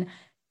not, then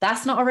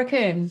that's not a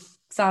raccoon.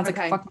 Sounds like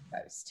a fucking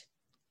ghost.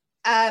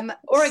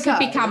 Or it could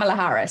be Kamala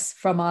Harris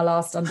from our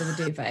last Under the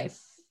Duvet.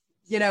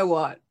 You know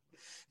what?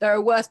 There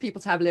are worse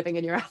people to have living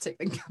in your attic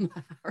than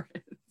Kamala Harris.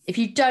 If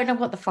you don't know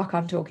what the fuck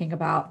I'm talking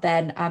about,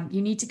 then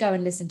you need to go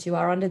and listen to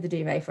our Under the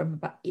Duvet from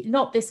about,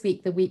 not this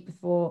week, the week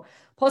before,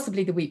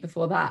 possibly the week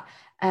before that,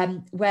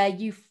 where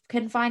you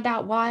can find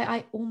out why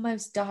I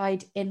almost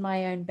died in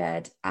my own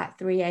bed at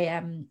 3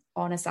 a.m.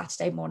 on a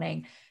Saturday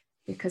morning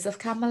because of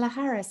Kamala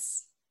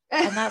Harris.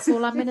 And that's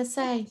all I'm going to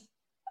say.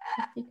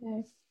 There you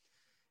go.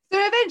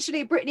 So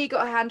eventually Brittany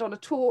got her hand on a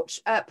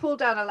torch, pulled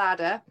down a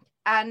ladder,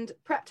 and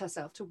prepped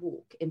herself to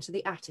walk into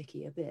the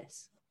attic-y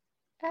abyss.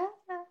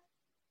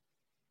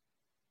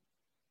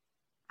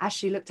 As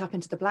she looked up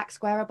into the black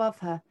square above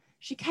her,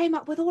 she came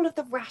up with all of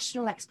the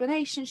rational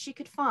explanations she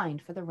could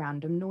find for the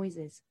random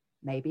noises.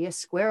 Maybe a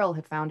squirrel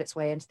had found its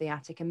way into the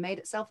attic and made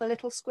itself a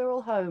little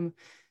squirrel home.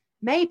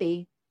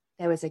 Maybe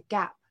there was a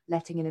gap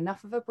letting in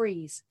enough of a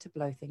breeze to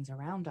blow things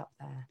around up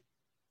there.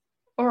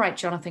 All right,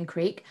 Jonathan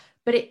Creek,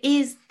 but it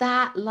is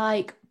that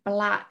like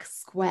black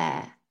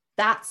square.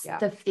 That's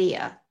the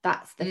fear.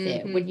 That's the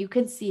fear. When you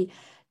can see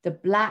the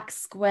black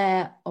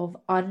square of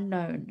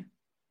unknown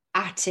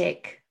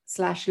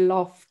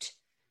attic/loft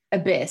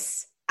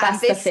abyss,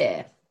 that's the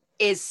fear.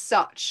 Is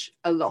such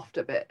a loft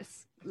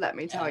abyss, let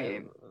me tell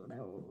you.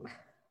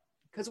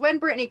 Because when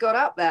Brittany got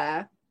up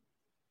there,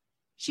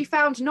 she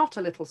found not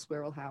a little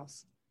squirrel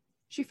house.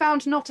 She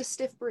found not a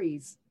stiff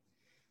breeze.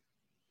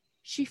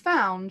 She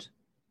found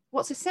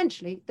what's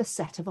essentially the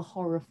set of a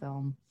horror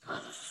film.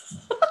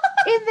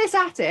 In this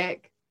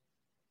attic,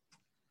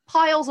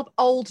 piles of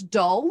old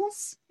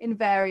dolls in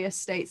various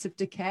states of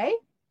decay,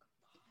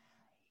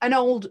 an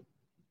old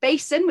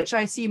basin, which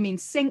I assume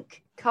means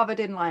sink, covered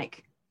in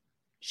like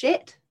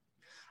shit,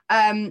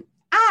 and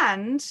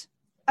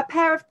a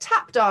pair of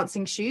tap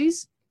dancing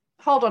shoes.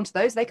 Hold on to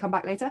those, they come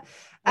back later.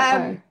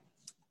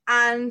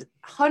 And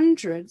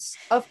hundreds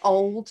of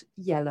old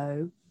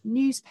yellow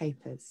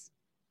newspapers.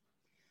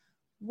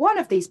 One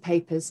of these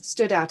papers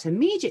stood out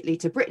immediately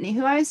to Brittany,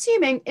 who I'm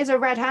assuming is a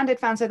Red-Handed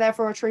fan, so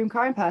therefore a true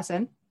crime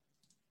person.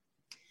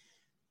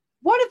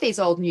 One of these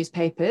old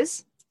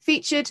newspapers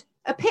featured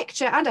a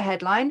picture and a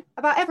headline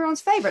about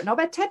everyone's favourite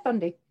knobhead, Ted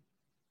Bundy.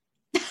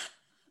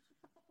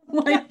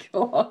 Oh my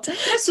God.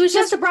 So it's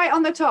just right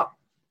on the top.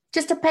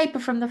 Just a paper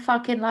from the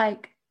fucking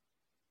like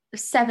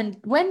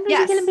when was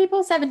he killing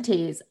people?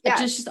 70s. Yes.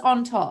 Just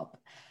on top.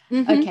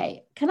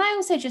 Okay. Can I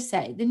also just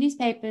say the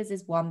newspapers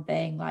is one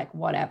thing, like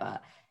whatever.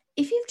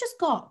 If you've just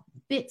got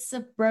bits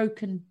of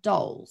broken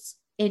dolls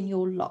in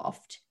your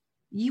loft,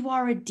 you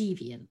are a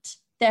deviant.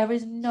 There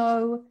is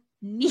no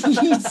need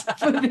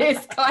for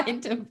this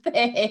kind of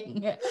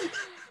thing.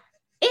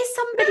 Is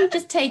somebody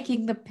just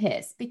taking the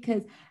piss?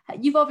 Because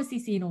you've obviously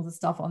seen all the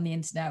stuff on the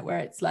internet where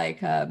it's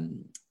like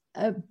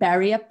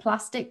bury a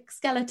plastic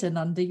skeleton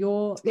under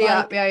your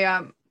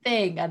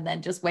thing and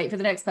then just wait for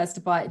the next person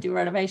to buy it, do a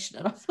renovation.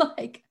 And I'm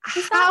like,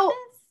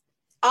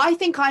 I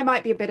think I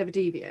might be a bit of a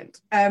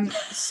deviant.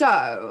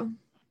 So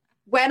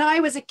when I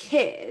was a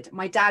kid,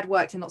 my dad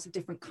worked in lots of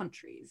different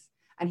countries,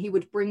 and he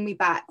would bring me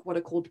back what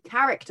are called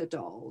character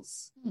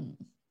dolls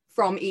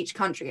from each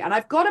country. And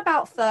I've got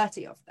about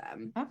 30 of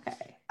them.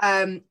 Okay.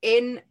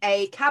 In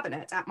a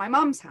cabinet at my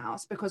mum's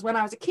house, because when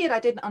I was a kid,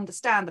 I didn't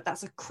understand that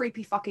that's a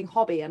creepy fucking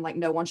hobby and like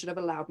no one should have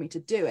allowed me to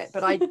do it.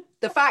 But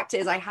the fact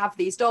is I have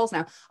these dolls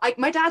now.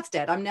 My dad's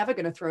dead. I'm never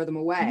going to throw them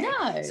away.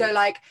 No. So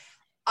like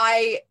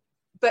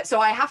so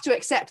I have to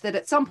accept that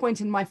at some point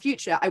in my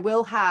future, I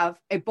will have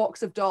a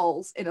box of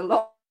dolls in a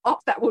lot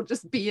that will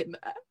just be in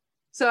there.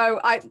 So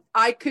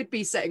I could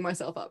be setting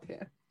myself up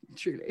here,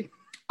 truly.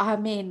 I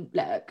mean,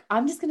 look,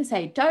 I'm just going to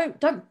say,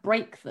 don't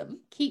break them.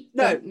 Keep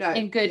them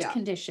in good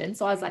condition.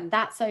 So I was like,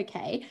 that's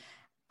okay.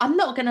 I'm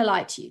not going to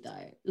lie to you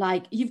though.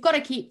 Like, you've got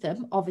to keep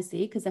them,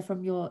 obviously, because they're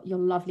from your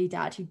lovely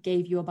dad who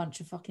gave you a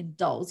bunch of fucking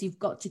dolls. You've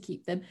got to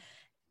keep them.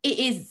 It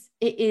is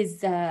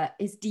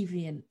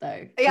deviant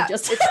though. Yeah,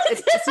 it's a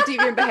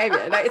deviant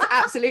behavior. Like, it's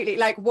absolutely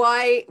like,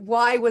 why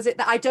was it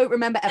that I don't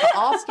remember ever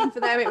asking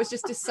for them? It was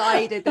just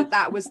decided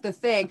that was the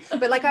thing.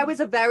 But like, I was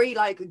a very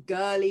like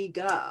girly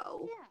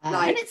girl. Yeah.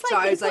 Like, and it's like, so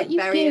I was like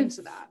very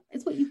into that.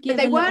 It's what you give.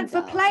 But they weren't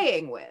for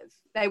playing with.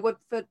 They were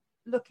for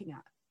looking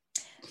at.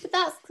 But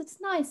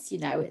that's nice, you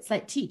know. It's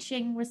like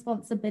teaching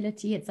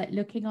responsibility. It's like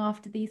looking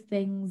after these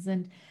things,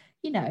 and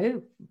you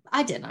know,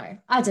 I don't know.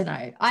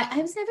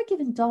 I was never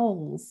given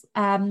dolls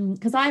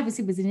because I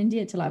obviously was in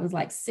India till I was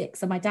like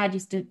 6. And my dad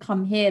used to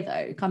come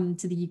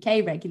to the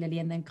UK regularly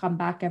and then come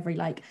back every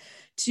like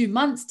 2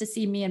 months to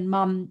see me and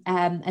mum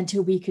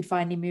until we could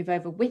finally move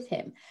over with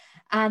him.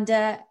 And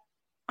I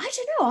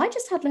don't know. I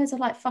just had loads of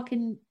like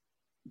fucking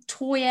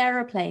toy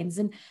aeroplanes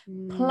and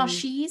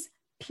plushies.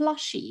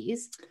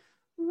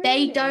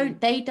 Really?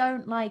 They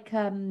don't like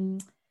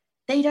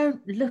they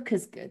don't look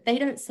as good. They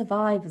don't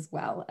survive as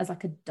well as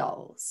like a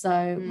doll.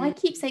 So my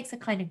keepsakes are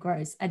kind of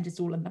gross and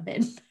just all in the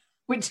bin,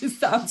 which just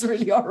sounds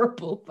really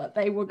horrible, but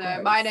they were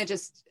gross. Mine are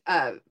just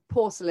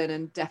porcelain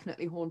and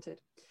definitely haunted.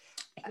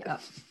 Yeah,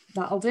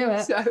 that'll do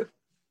it. So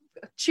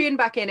tune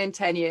back in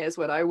 10 years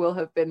when I will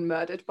have been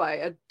murdered by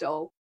a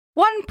doll.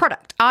 One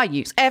product I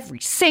use every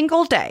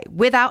single day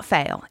without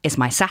fail is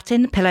my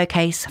satin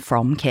pillowcase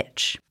from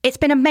Kitsch. It's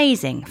been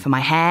amazing for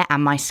my hair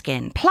and my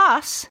skin.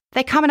 Plus,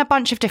 they come in a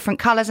bunch of different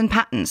colours and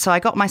patterns, so I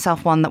got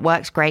myself one that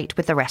works great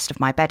with the rest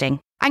of my bedding.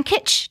 And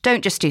Kitsch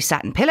don't just do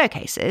satin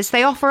pillowcases,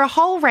 they offer a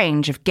whole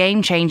range of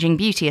game-changing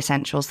beauty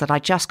essentials that I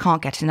just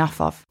can't get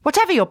enough of.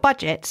 Whatever your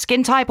budget,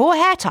 skin type or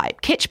hair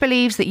type, Kitsch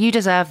believes that you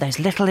deserve those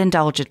little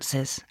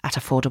indulgences at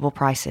affordable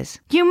prices.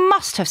 You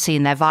must have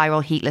seen their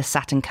viral heatless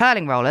satin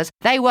curling rollers.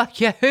 They were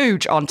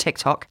huge on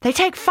TikTok. They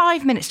take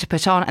 5 minutes to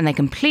put on and they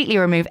completely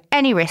remove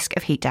any risk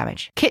of heat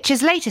damage.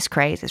 Kitsch's latest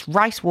craze is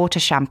rice water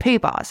shampoo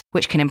bars,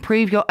 which can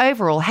improve your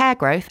overall hair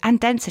growth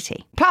and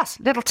density. Plus,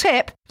 little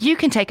tip, you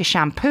can take a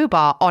shampoo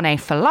bar on a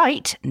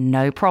flight,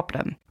 no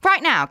problem.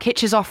 Right now,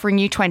 Kitsch is offering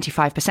you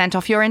 25%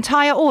 off your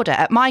entire order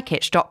at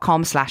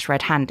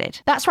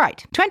mykitsch.com/redhanded. That's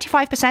right,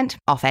 25%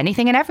 off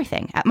anything and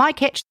everything at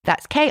mykitsch.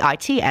 That's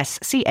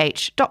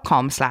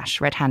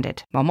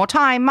kitsch.com/redhanded. One more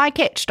time,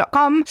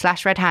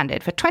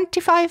 mykitsch.com/redhanded for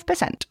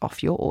 25%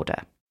 off your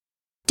order.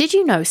 Did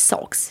you know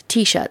socks,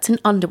 t-shirts and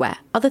underwear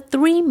are the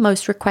 3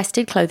 most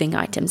requested clothing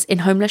items in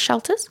homeless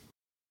shelters?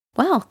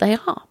 Well, they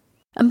are.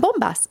 And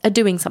Bombas are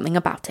doing something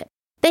about it.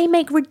 They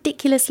make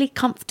ridiculously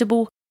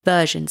comfortable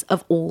versions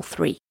of all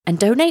 3 and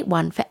donate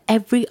one for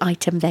every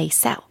item they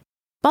sell.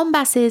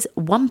 Bombas's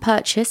one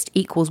purchased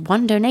equals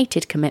one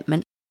donated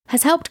commitment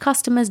has helped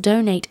customers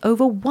donate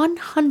over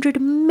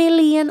 100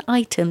 million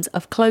items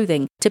of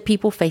clothing to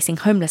people facing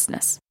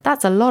homelessness.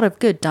 That's a lot of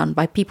good done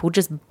by people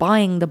just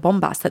buying the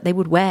Bombas that they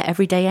would wear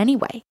every day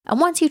anyway. And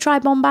once you try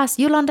Bombas,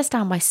 you'll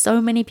understand why so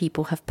many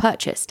people have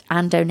purchased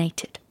and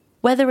donated.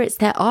 Whether it's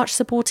their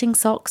arch-supporting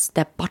socks,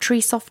 their buttery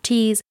soft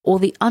tees, or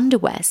the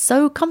underwear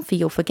so comfy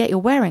you'll forget you're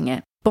wearing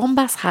it,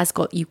 Bombas has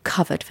got you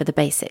covered for the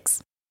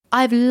basics.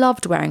 I've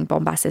loved wearing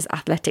Bombas's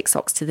athletic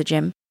socks to the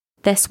gym.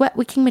 Their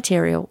sweat-wicking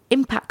material,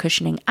 impact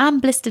cushioning,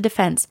 and blister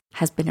defense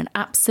has been an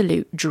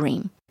absolute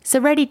dream.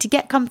 So ready to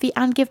get comfy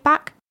and give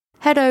back?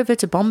 Head over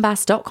to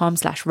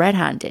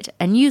bombas.com/redhanded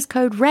and use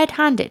code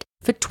REDHANDED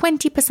for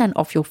 20%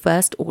 off your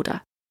first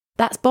order.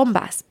 That's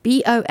Bombas,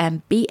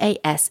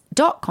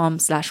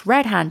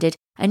 BOMBAS.com/redhanded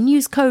and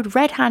use code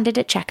REDHANDED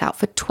at checkout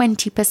for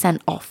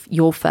 20% off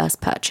your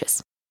first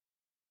purchase.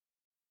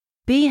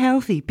 Be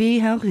healthy, be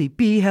healthy,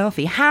 be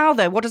healthy. How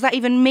though? What does that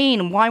even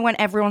mean? Why won't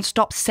everyone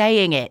stop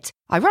saying it?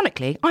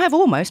 Ironically, I have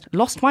almost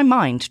lost my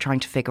mind trying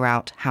to figure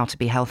out how to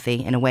be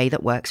healthy in a way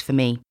that works for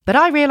me. But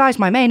I realise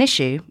my main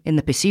issue in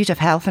the pursuit of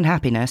health and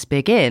happiness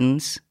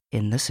begins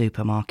in the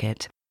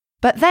supermarket.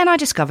 But then I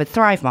discovered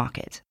Thrive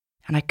Market,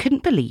 and I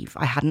couldn't believe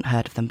I hadn't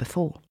heard of them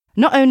before.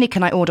 Not only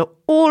can I order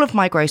all of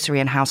my grocery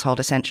and household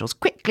essentials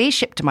quickly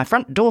shipped to my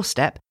front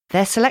doorstep,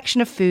 their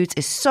selection of foods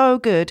is so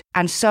good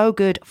and so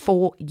good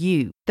for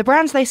you. The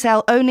brands they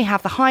sell only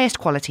have the highest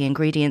quality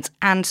ingredients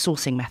and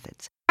sourcing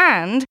methods.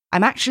 And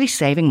I'm actually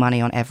saving money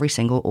on every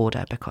single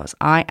order because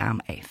I am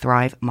a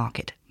Thrive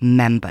Market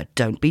member.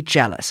 Don't be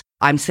jealous.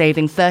 I'm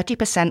saving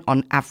 30%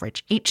 on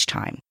average each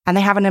time. And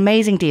they have an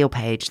amazing deal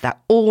page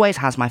that always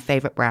has my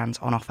favourite brands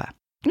on offer.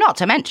 Not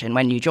to mention,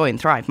 when you join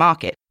Thrive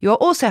Market, you're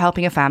also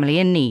helping a family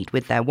in need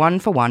with their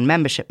 1-for-1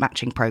 membership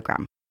matching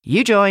program.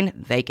 You join,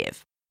 they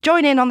give.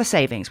 Join in on the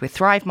savings with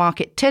Thrive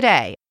Market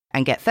today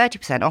and get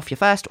 30% off your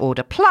first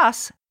order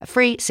plus a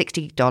free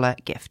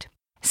 $60 gift.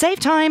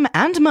 Save time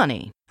and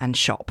money and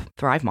shop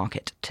Thrive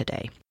Market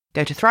today.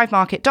 Go to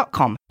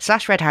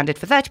thrivemarket.com/redhanded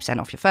for 30%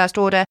 off your first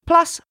order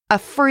plus a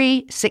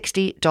free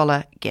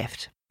 $60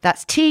 gift.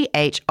 That's THRIVE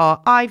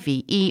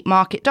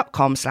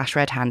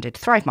market.com/redhanded.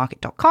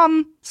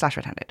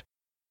 thrivemarket.com/redhanded.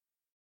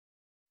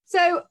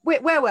 So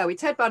where were we?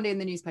 Ted Bundy in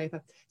the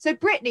newspaper. So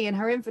Brittany, in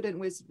her infinite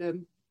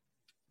wisdom,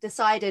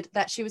 decided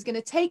that she was going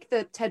to take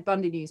the Ted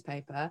Bundy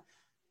newspaper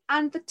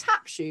and the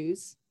tap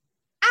shoes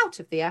out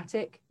of the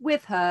attic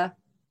with her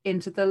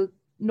into the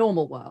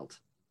normal world.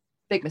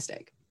 Big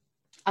mistake.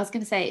 I was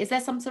going to say, is there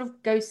some sort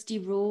of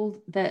ghosty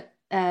rule that,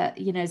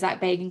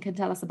 Zach Bagans can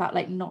tell us about,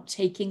 like not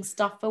taking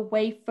stuff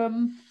away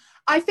from?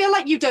 I feel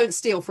like you don't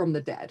steal from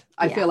the dead.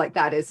 I feel like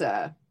that is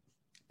a...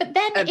 But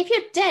then if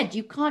you're dead,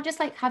 you can't just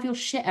like have your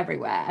shit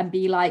everywhere and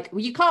be like,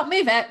 well, you can't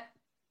move it.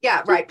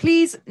 Yeah, right.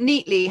 Please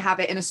neatly have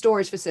it in a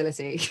storage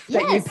facility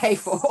that you pay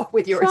for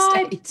with your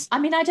estate. I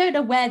mean, I don't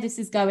know where this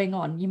is going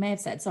on. You may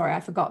have said, sorry,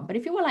 I've forgotten. But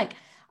if you were like,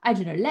 I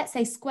don't know, let's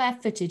say square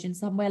footage in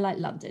somewhere like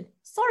London.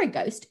 Sorry,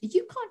 ghost,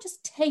 you can't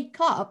just take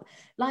up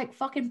like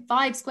fucking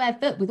 5 square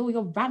foot with all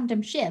your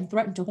random shit and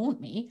threaten to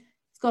haunt me.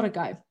 It's got to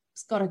go.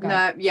 It's got to go.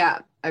 No, yeah,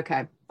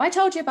 okay. I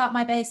told you about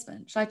my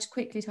basement. Should I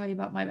quickly tell you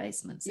about my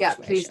basement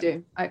situation? Yeah, please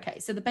do. Okay,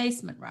 so the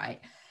basement,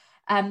 right?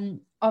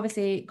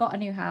 Obviously got a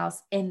new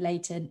house in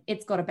Leighton.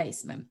 It's got a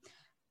basement.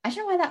 I don't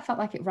know why that felt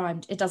like it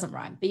rhymed. It doesn't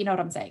rhyme, but you know what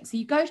I'm saying. So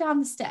you go down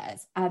the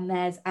stairs and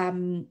there's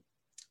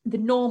the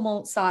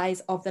normal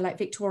size of the like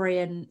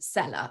Victorian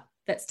cellar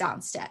that's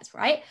downstairs,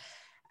 right?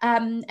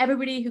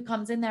 Everybody who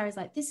comes in there is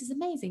like, this is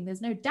amazing.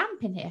 There's no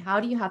damp in here. How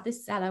do you have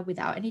this cellar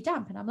without any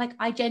damp? And I'm like,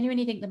 I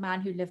genuinely think the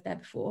man who lived there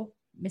before,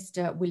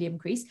 Mr. William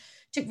Crease,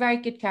 took very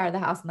good care of the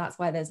house, and that's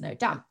why there's no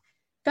damp.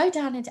 Go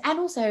down and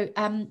also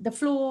the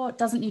floor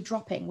doesn't need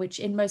dropping, which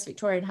in most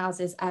Victorian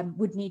houses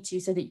would need to,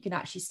 so that you can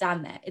actually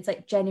stand there. It's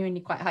like genuinely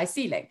quite high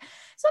ceiling.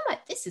 So I'm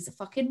like, this is a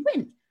fucking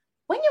win.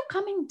 When you're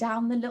coming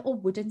down the little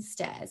wooden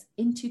stairs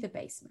into the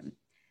basement,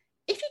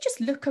 if you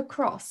just look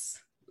across,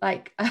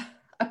 like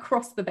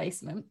across the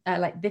basement,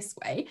 like this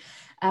way,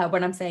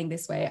 when I'm saying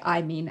this way,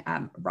 I mean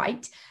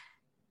right,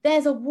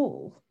 there's a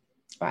wall,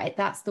 right?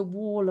 That's the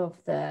wall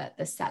of the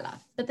cellar,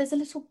 but there's a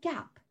little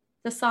gap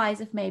the size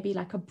of maybe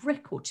like a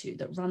brick or two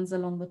that runs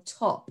along the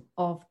top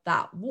of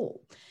that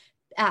wall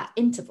at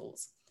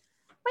intervals.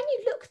 When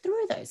you look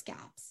through those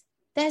gaps,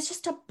 there's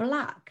just a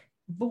black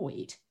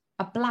void,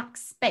 a black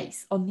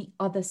space on the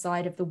other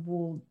side of the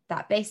wall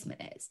that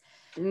basement is.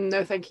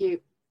 No, thank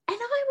you. And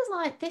I was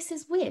like, this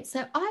is weird.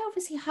 So I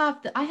obviously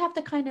have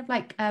the kind of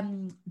like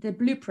the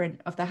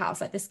blueprint of the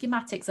house, like the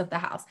schematics of the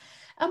house.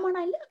 And when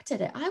I looked at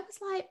it, I was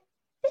like,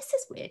 this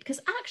is weird, because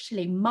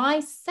actually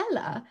my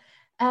cellar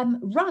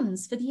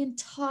runs for the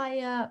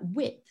entire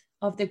width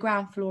of the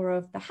ground floor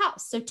of the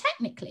house. So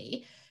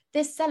technically,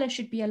 this cellar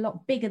should be a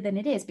lot bigger than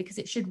it is, because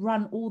it should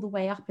run all the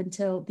way up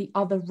until the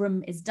other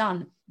room is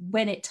done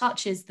when it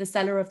touches the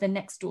cellar of the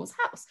next door's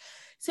house.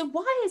 So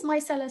why is my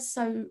cellar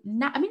so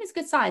I mean, it's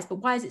good size, but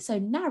why is it so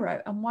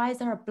narrow? And why is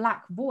there a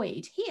black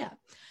void here?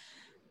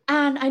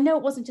 And I know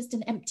it wasn't just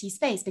an empty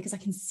space, because I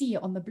can see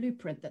it on the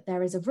blueprint that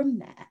there is a room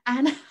there.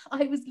 And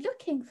I was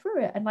looking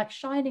through it and like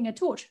shining a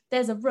torch.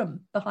 There's a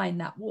room behind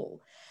that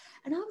wall.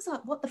 And I was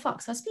like, what the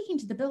fuck? So I was speaking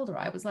to the builder.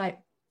 I was like,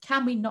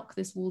 can we knock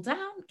this wall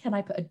down? Can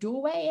I put a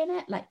doorway in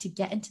it, like to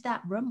get into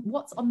that room?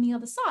 What's on the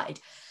other side?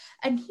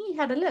 And he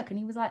had a look and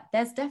he was like,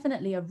 there's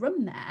definitely a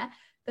room there.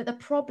 But the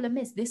problem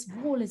is this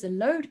wall is a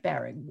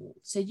load-bearing wall.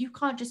 So you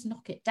can't just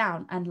knock it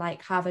down and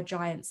like have a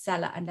giant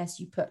cellar unless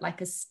you put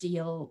like a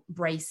steel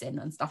brace in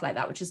and stuff like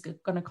that, which is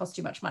going to cost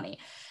too much money.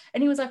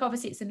 And he was like,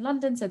 obviously it's in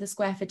London, so the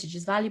square footage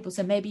is valuable.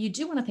 So maybe you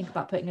do want to think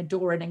about putting a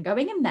door in and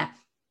going in there.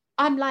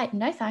 I'm like,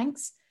 no,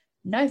 thanks.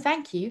 No,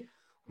 thank you.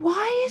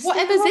 Why is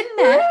whatever's in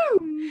there?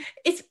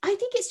 I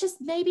think it's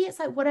just, maybe it's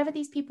like whatever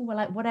these people were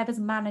like, whatever's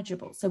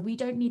manageable. So we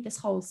don't need this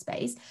whole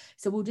space.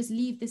 So we'll just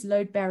leave this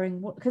load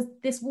bearing, because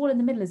this wall in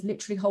the middle is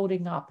literally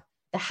holding up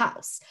the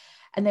house.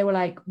 And they were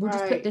like, we'll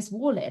just put this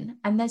wall in,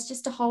 and there's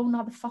just a whole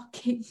nother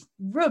fucking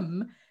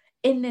room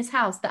in this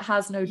house that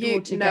has no door to go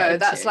into. No,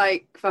 that's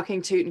like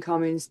fucking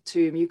Tutankhamun's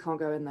tomb. You can't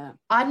go in there.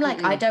 I'm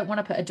like, I don't want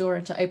to put a door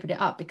in to open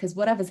it up, because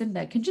whatever's in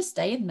there can just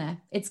stay in there.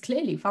 It's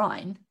clearly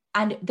fine.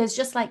 And there's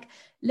just like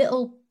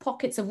little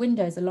pockets of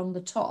windows along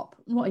the top,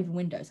 not even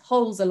windows,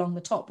 holes along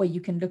the top where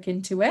you can look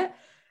into it.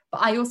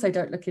 But I also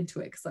don't look into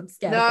it because I'm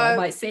scared of what I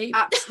might see.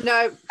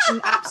 No,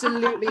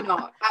 absolutely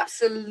not.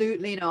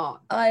 Absolutely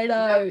not. I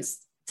know. No.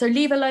 So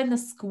leave alone the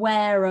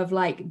square of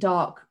like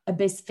dark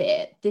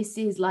abyssphere. This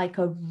is like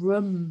a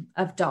room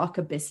of dark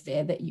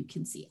abyssphere that you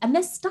can see. And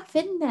there's stuff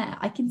in there.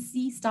 I can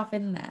see stuff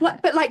in there.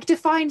 But like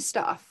define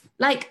stuff.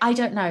 Like, I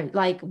don't know,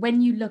 like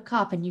when you look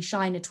up and you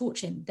shine a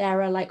torch in,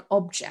 there are like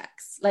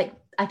objects. Like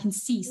I can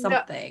see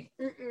something.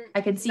 No.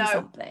 I can see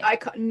something. I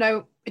can't.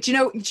 No. Do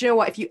you know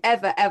what? If you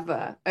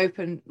ever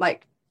open,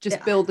 like,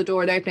 just build the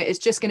door and open it, it's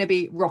just going to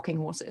be rocking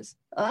horses.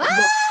 Ah!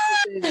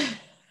 Rocking horses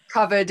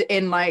covered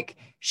in like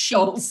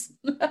sheets.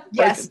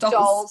 Yes,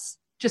 dolls.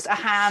 Just a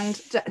hand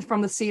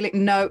from the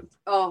ceiling. No.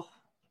 Oh,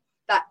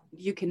 that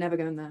you can never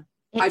go in there.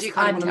 I do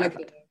kind of want to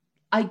look at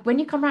it. When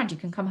you come around, you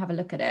can come have a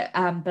look at it.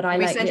 But I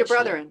Can we send your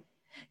brother in?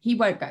 He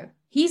won't go.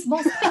 He's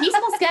more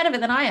scared of it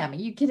than I am. Are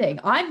you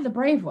kidding? I'm the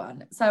brave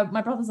one. So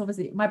my brother's going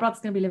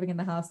to be living in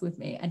the house with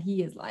me, and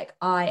he is like,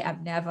 I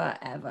am never,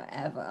 ever,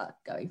 ever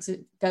going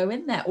to go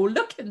in there or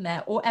look in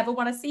there or ever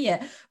want to see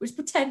it. Just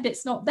pretend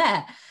it's not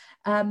there.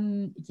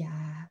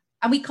 Yeah.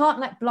 And we can't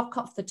like block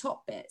off the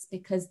top bits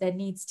because there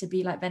needs to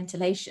be like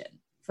ventilation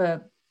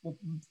for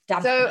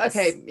dampness. So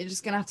okay, you're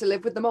just gonna have to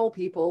live with the mole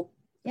people.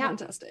 Yeah.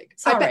 Fantastic.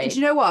 Sorry. Do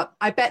you know what?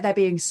 I bet they're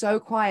being so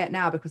quiet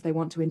now because they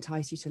want to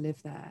entice you to live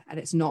there. And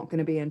it's not going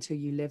to be until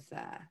you live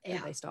there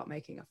that they start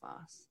making a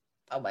fuss.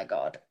 Oh my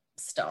God.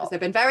 Stop. They've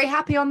been very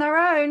happy on their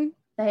own.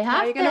 They have.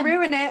 Now you're going to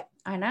ruin it.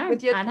 I know.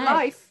 With your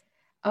life.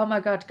 Oh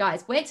my God,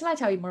 guys, wait till I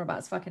tell you more about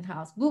this fucking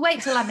house. We'll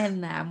wait till I'm in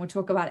there and we'll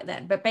talk about it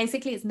then. But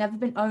basically, it's never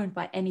been owned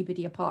by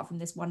anybody apart from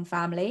this one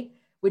family,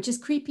 which is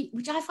creepy,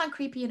 which I find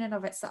creepy in and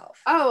of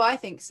itself. Oh, I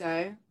think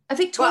so. A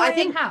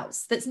Victorian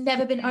house that's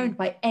never been owned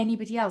by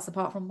anybody else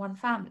apart from one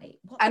family.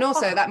 And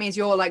also that means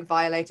you're like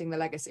violating the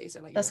legacy.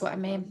 So like that's what I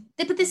mean.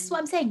 But this is what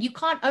I'm saying. You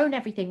can't own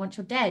everything once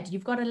you're dead.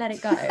 You've got to let it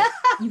go.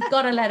 You've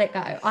got to let it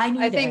go.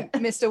 I think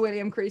Mr.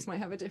 William Crease might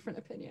have a different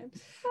opinion.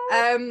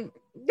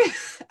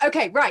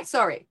 Okay, right.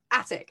 Sorry.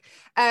 Attic.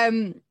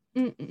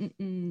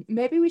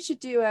 Maybe we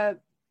should do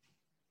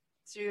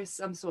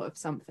some sort of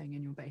something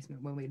in your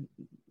basement when we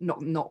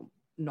not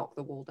knock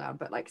the wall down,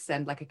 but like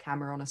send like a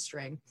camera on a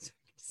string.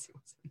 See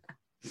what's in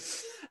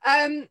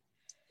there.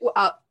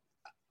 Well,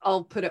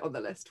 I'll put it on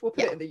the list. We'll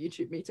put it in the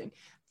YouTube meeting.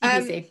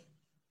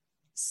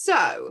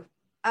 So,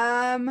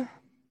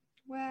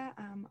 where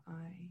am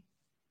I?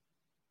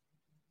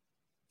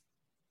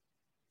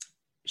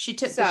 She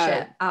took the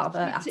shit out of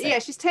the attic. Yeah,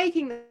 she's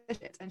taking the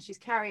shit and she's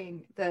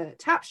carrying the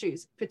tap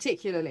shoes,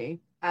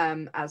 particularly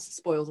as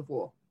spoils of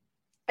war.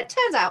 It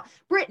turns out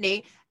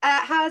Brittany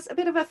has a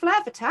bit of a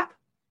flair for tap.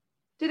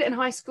 Did it in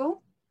high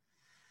school.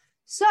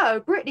 So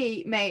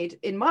Brittany made,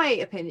 in my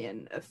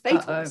opinion, a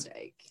fatal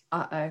mistake.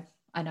 I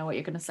know what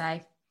you're going to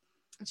say.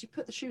 And she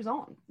put the shoes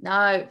on.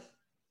 No.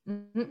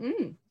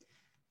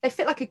 They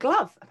fit like a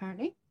glove,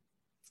 apparently.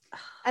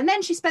 And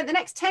then she spent the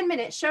next 10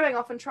 minutes showing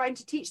off and trying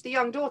to teach the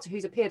young daughter,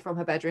 who's appeared from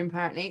her bedroom,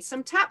 apparently,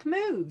 some tap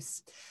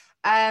moves.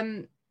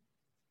 And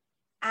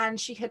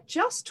she had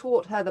just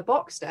taught her the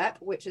box step,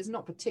 which is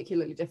not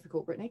particularly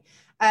difficult, Brittany,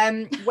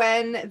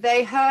 when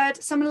they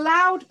heard some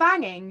loud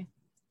banging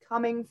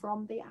coming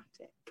from the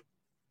attic.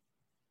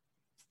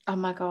 Oh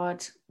my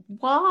God.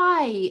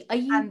 Why are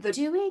you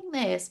doing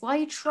this? Why are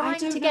you trying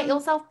to get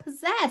yourself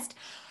possessed?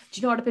 Do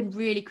you know what would have been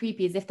really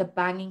creepy is if the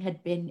banging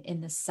had been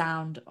in the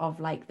sound of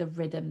like the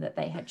rhythm that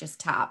they had just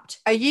tapped.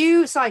 Are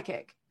you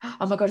psychic?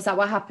 Oh my God, is that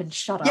what happened?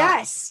 Shut up.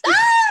 Yes.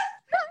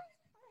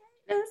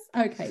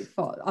 Okay,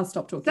 fine. I'll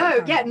stop talking.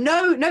 So yeah,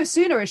 no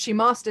sooner as she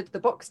mastered the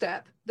box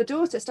step, the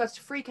daughter started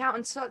to freak out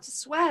and started to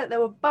swear that there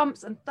were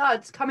bumps and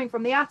thuds coming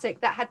from the attic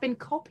that had been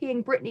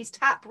copying Brittany's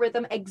tap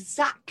rhythm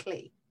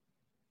exactly.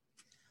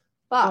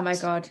 But, oh my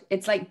God,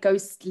 it's like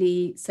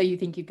ghostly, so you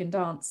think you can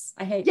dance.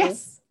 I hate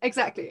this.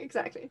 Exactly.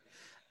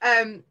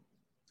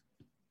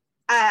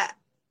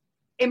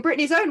 In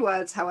Brittany's own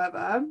words,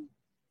 however,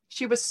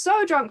 she was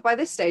so drunk by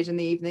this stage in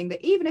the evening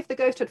that even if the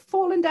ghost had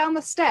fallen down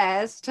the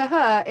stairs, to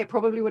her, it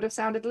probably would have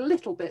sounded a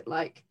little bit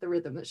like the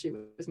rhythm that she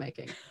was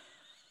making.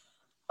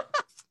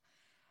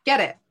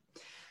 Get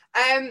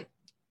it?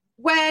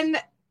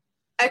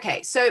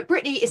 Okay, so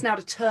Brittany is now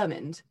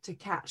determined to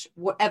catch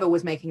whatever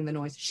was making the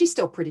noise. She's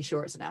still pretty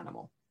sure it's an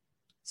animal.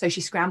 So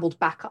she scrambled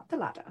back up the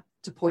ladder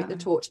to point the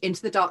torch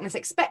into the darkness,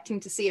 expecting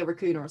to see a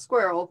raccoon or a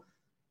squirrel,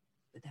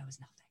 but there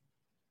was nothing.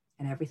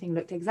 And everything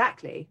looked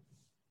exactly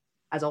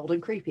as old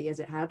and creepy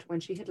as it had when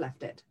she had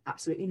left it.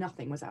 Absolutely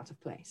nothing was out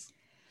of place.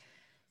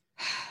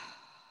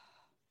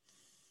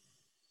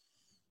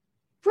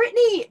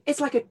 Brittany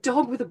is like a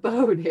dog with a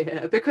bone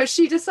here because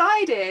she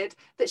decided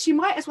that she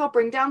might as well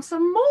bring down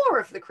some more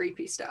of the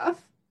creepy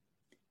stuff.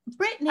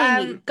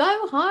 Brittany,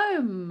 go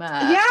home.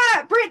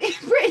 Yeah, Brittany.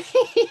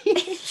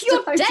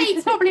 Your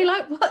date's probably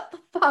like, what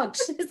the fuck?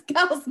 This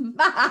girl's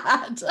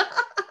mad.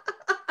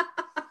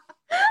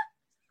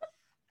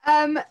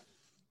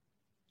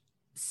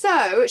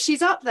 So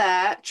she's up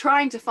there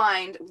trying to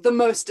find the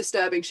most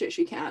disturbing shit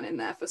she can in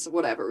there for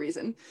whatever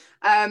reason.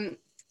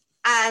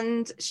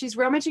 And she's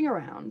rummaging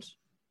around.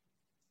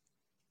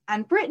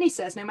 And Brittany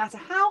says no matter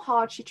how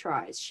hard she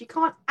tries, she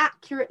can't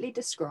accurately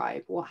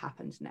describe what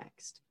happened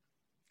next.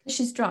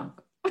 She's drunk.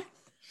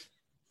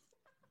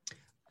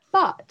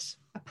 But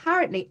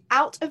apparently,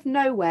 out of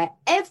nowhere,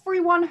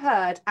 everyone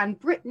heard and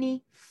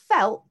Brittany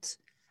felt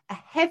a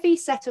heavy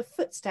set of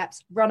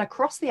footsteps run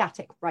across the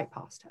attic right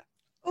past her.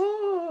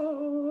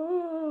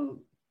 Oh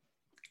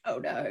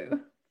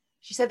no.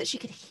 She said that she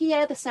could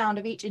hear the sound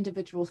of each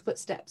individual's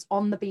footsteps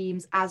on the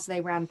beams as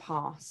they ran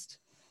past.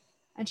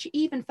 And she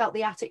even felt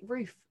the attic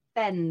roof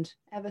bend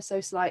ever so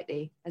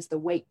slightly as the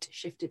weight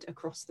shifted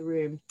across the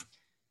room.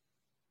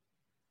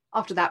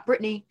 After that,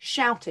 Brittany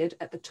shouted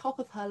at the top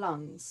of her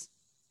lungs.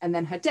 And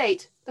then her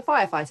date, the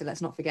firefighter,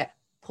 let's not forget,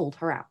 pulled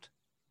her out,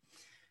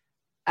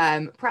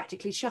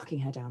 practically chucking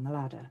her down the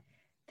ladder.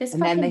 This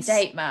fucking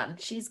date, man,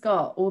 she's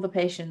got all the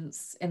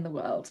patience in the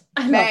world.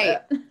 I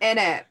love it. In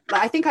it.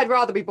 Like, I think I'd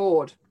rather be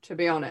bored, to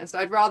be honest.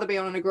 I'd rather be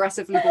on an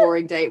aggressively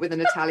boring date with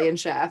an Italian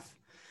chef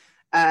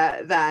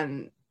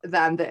than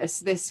this.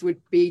 This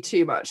would be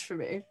too much for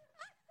me.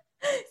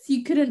 So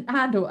you couldn't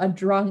handle a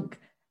drunk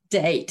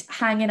date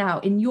hanging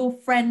out in your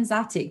friend's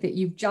attic that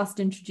you've just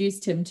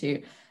introduced him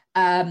to,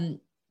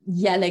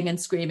 yelling and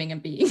screaming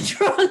and being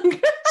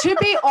drunk. To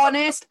be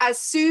honest, as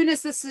soon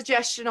as the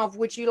suggestion of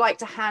would you like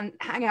to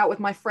hang out with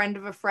my friend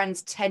of a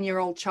friend's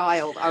 10-year-old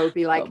child, I would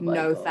be like,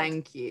 no, God.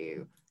 Thank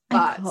you.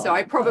 But so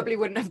I probably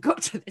wouldn't have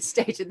got to this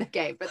stage in the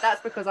game, but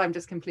that's because I'm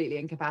just completely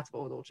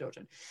incompatible with all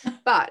children.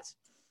 But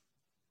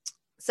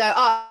so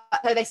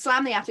they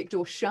slammed the attic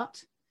door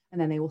shut,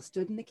 and then they all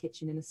stood in the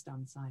kitchen in a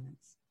stunned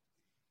silence.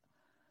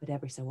 But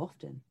every so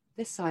often,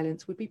 this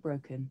silence would be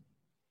broken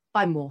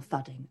by more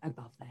thudding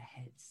above their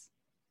heads.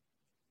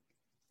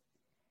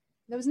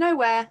 There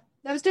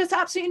was just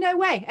absolutely no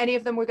way any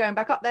of them were going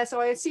back up there. So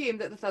I assume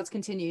that the thuds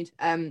continued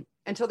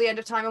until the end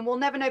of time. And we'll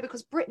never know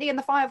because Brittany and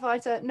the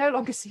firefighter no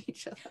longer see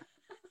each other.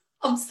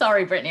 I'm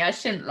sorry, Brittany, I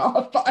shouldn't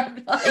laugh, but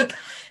I'm like,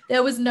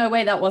 there was no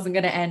way that wasn't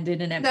going to end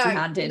in an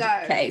empty-handed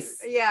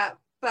case. Yeah,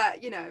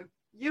 but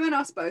you and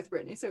us both,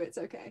 Brittany, so it's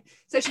okay.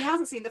 So she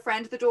hasn't seen the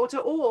friend, the daughter,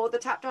 or the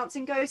tap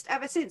dancing ghost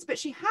ever since, but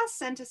she has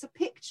sent us a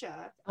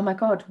picture. Oh my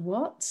God,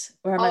 what?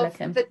 Where am I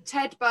looking? The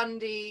Ted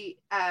Bundy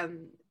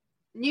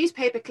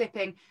newspaper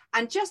clipping,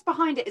 and just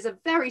behind it is a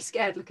very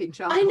scared looking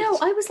child. I know,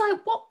 I was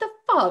like, what the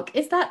fuck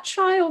is that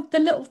child, the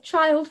little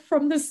child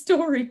from the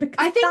story?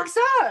 Because I think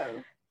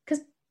so.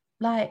 Because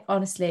like,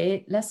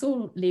 honestly, let's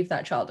all leave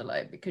that child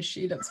alone because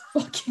she looks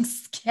fucking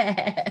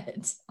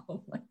scared.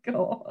 Oh my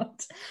God.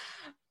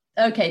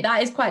 Okay,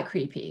 that is quite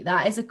creepy.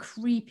 That is a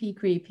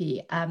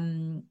creepy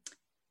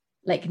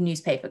like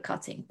newspaper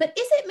cutting. But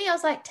is it me? I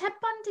was like, Ted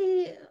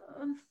Bundy,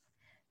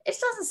 it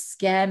doesn't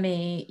scare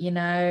me,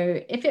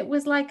 If it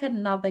was like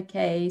another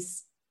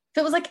case,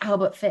 if it was like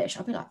Albert Fish,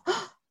 I'd be like,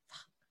 oh,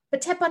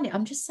 but Ted Bundy,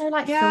 I'm just so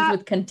filled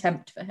with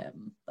contempt for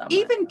him.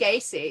 Even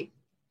Gacy,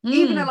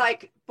 even a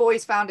like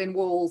boys found in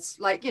walls,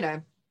 that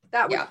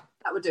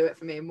would do it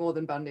for me more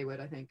than Bundy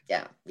would, I think.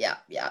 Yeah.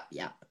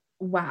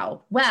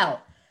 Wow.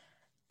 Well,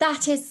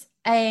 that is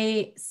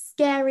a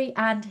scary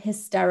and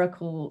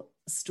hysterical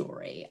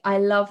story. I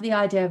love the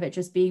idea of it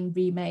just being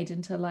remade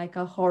into like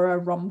a horror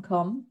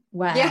rom-com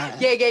where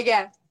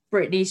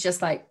Brittany's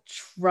just like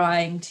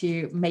trying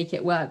to make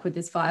it work with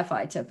this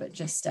firefighter but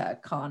just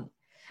can't.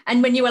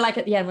 And when you were like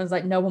at the end was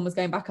like no one was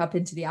going back up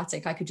into the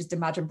attic, I could just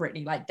imagine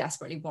Brittany like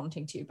desperately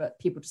wanting to, but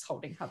people just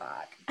holding her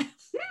back.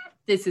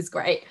 This is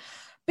great.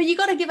 But you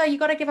got to give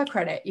her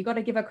credit. You got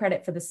to give her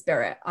credit for the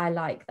spirit. I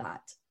like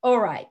that. All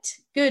right.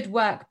 Good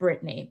work,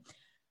 Brittany.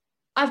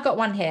 I've got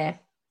one here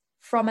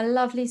from a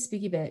lovely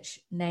spooky bitch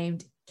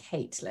named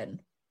Caitlin,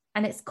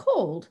 and it's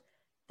called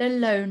The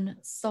Lone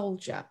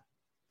Soldier.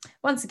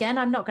 Once again,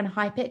 I'm not going to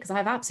hype it because I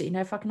have absolutely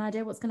no fucking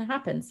idea what's going to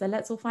happen. So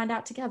let's all find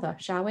out together,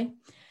 shall we?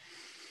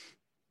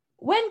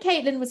 When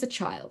Caitlin was a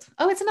child,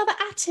 it's another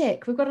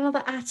attic. We've got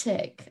another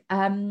attic.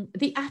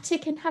 The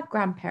attic in her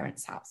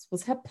grandparents' house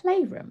was her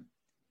playroom.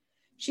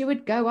 She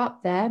would go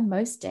up there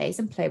most days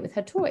and play with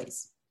her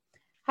toys.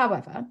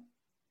 However,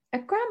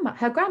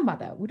 her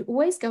grandmother would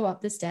always go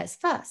up the stairs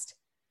first.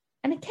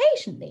 And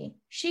occasionally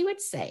she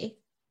would say,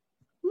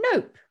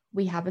 "Nope,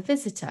 we have a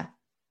visitor."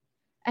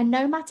 And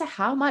no matter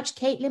how much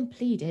Caitlin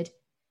pleaded,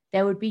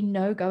 there would be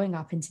no going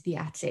up into the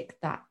attic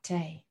that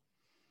day.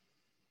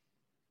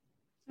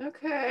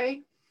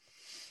 Okay.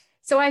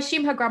 So I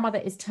assume her grandmother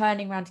is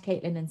turning around to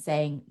Caitlin and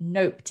saying,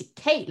 "Nope, to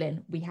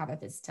Caitlin, we have a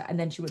visitor." And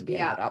then she wouldn't be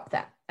allowed up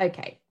there.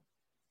 Okay.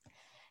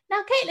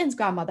 Now, Caitlin's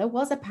grandmother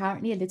was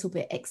apparently a little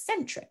bit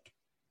eccentric.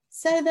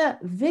 So the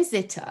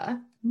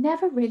visitor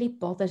never really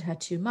bothered her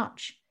too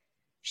much.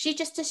 She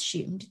just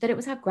assumed that it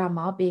was her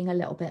grandma being a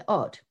little bit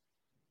odd.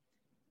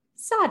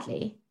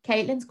 Sadly,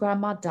 Caitlin's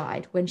grandma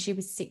died when she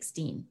was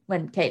 16,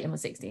 when Caitlin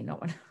was 16,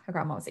 not when her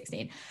grandma was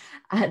 16.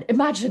 And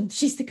imagine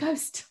she's the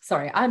ghost.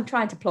 Sorry, I'm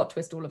trying to plot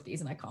twist all of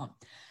these and I can't.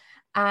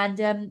 And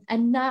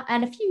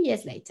a few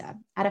years later,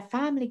 at a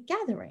family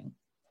gathering,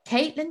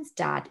 Caitlin's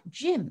dad,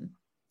 Jim,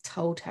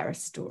 told her a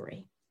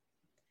story.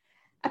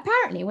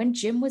 Apparently, when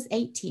Jim was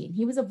 18,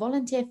 he was a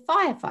volunteer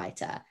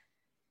firefighter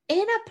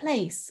in a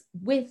place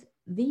with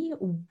the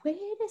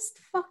weirdest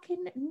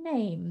fucking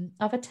name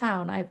of a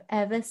town I've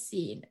ever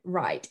seen.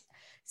 Right.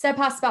 So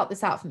Pat spelled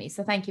this out for me,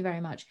 so thank you very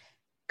much.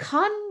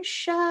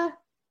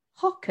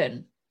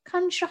 Hocken.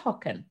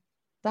 Conshohocken.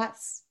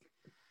 That's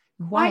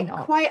why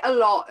not? Quite a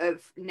lot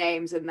of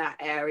names in that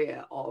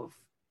area of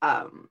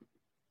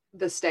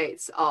the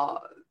States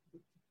are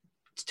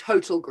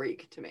total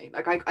Greek to me.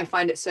 Like I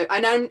find it so,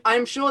 and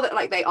I'm sure that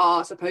like they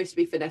are supposed to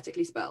be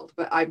phonetically spelled,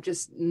 but I'm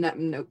just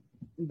no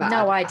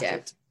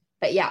idea.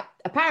 But yeah,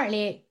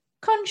 apparently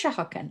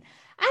Conshohocken.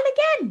 And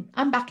again,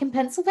 I'm back in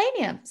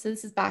Pennsylvania. So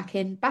this is back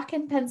in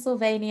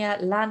Pennsylvania,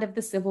 land of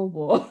the Civil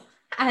War.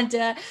 And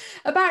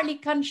apparently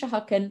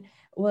Conshohocken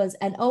was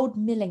an old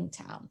milling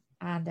town,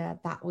 and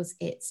that was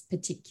its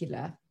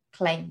particular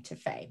claim to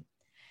fame.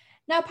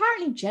 Now,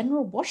 apparently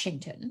General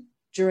Washington,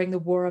 during the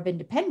War of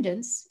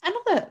Independence,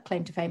 another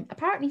claim to fame,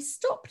 apparently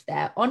stopped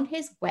there on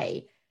his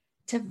way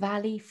to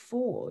Valley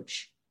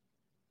Forge,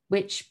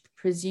 which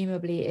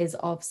presumably is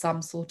of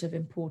some sort of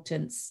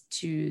importance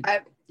to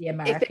the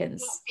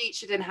Americans. If it's not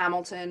featured in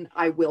Hamilton,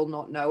 I will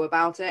not know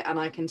about it. And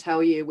I can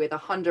tell you with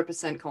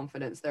 100%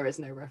 confidence, there is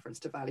no reference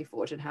to Valley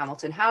Forge in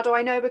Hamilton. How do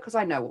I know? Because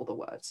I know all the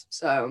words.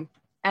 So...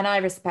 And I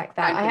respect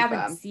that. I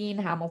haven't seen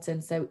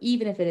Hamilton, so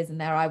even if it isn't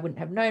there, I wouldn't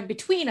have known.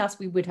 Between us,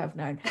 we would have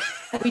known.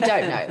 We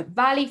don't know.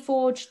 Valley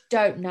Forge,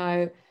 don't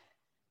know.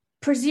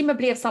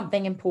 Presumably of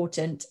something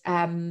important.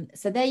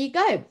 So there you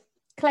go.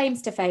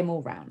 Claims to fame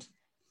all round.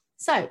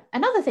 So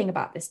another thing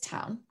about this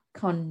town,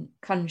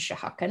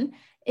 Conshohocken,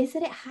 is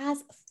that it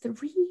has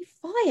 3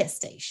 fire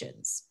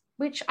stations,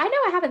 which I know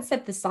I haven't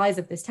said the size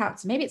of this town,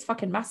 so maybe it's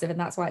fucking massive and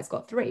that's why it's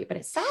got 3, but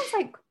it sounds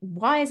like,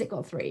 why has it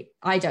got 3?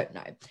 I don't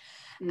know.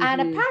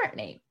 And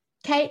apparently,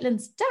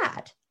 Caitlin's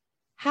dad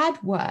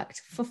had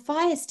worked for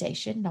fire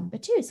station number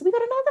 2. So we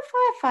got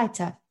another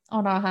firefighter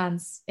on our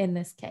hands in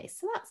this case.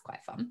 So that's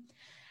quite fun.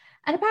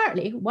 And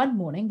apparently, one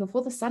morning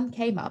before the sun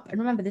came up, and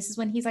remember, this is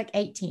when he's like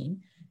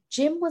 18,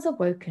 Jim was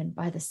awoken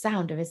by the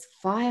sound of his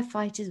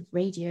firefighter's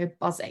radio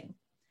buzzing.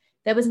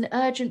 There was an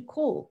urgent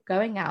call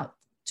going out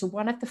to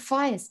one of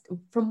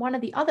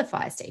the other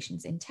fire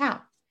stations in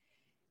town.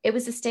 It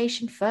was the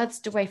station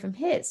furthest away from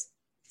his.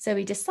 So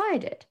he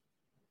decided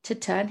to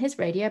turn his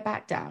radio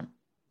back down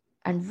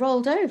and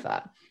rolled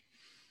over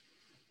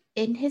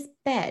in his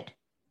bed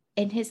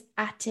in his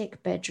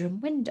attic bedroom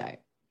window.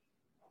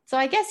 So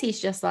I guess he's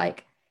just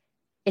like,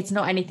 it's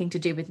not anything to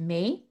do with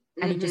me.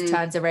 And he just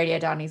turns the radio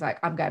down. And he's like,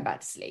 I'm going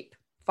back to sleep.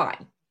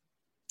 Fine.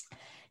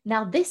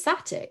 Now, this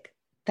attic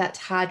that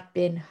had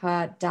been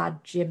her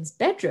dad Jim's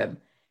bedroom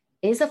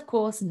is, of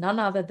course, none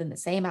other than the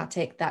same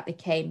attic that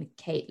became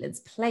Caitlin's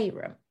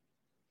playroom.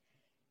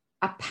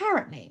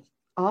 Apparently,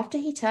 after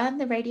he turned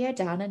the radio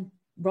down and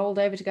rolled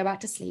over to go back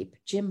to sleep,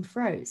 Jim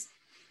froze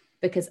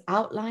because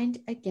outlined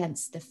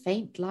against the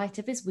faint light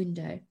of his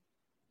window,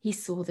 he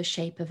saw the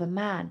shape of a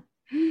man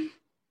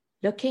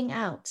looking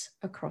out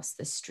across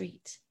the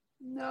street.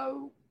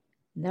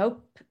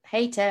 Nope,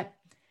 hate it.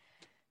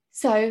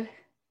 So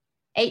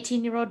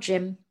 18-year-old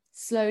Jim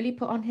slowly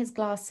put on his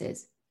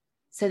glasses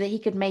so that he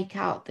could make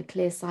out the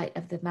clear sight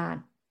of the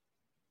man.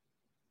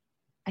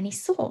 And he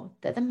saw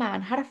that the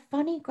man had a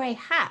funny grey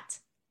hat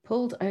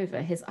pulled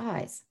over his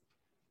eyes.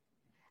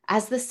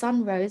 As the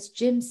sun rose,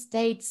 Jim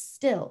stayed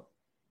still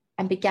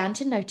and began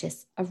to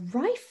notice a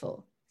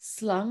rifle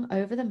slung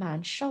over the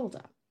man's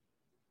shoulder.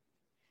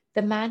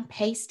 The man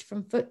paced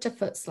from foot to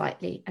foot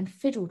slightly and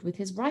fiddled with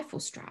his rifle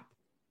strap.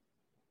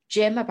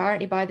 Jim,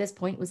 apparently by this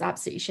point, was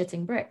absolutely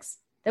shitting bricks.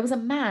 There was a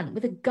man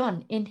with a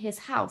gun in his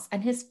house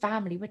and his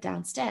family were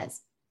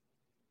downstairs.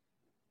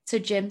 So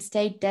Jim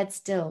stayed dead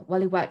still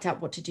while he worked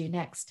out what to do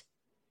next.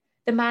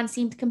 The man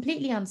seemed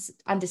completely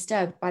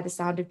undisturbed by the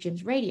sound of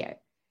Jim's radio,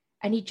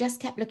 and he just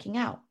kept looking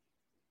out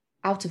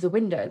of the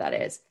window, that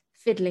is,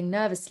 fiddling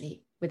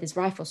nervously with his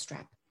rifle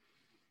strap.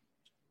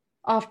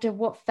 After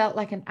what felt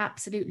like an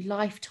absolute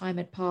lifetime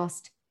had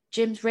passed,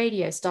 Jim's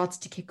radio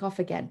started to kick off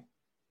again,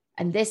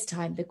 and this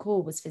time the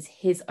call was for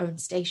his own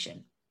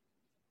station.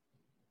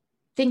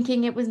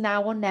 Thinking it was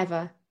now or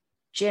never,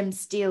 Jim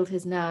steeled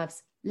his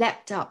nerves,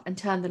 leapt up and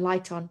turned the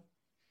light on.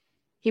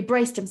 He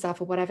braced himself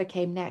for whatever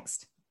came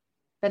next,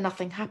 but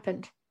nothing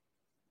happened.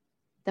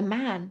 The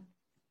man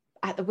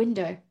at the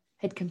window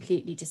had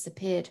completely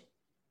disappeared.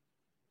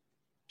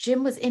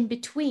 Jim was in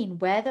between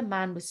where the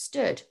man was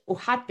stood,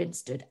 or had been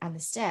stood, and the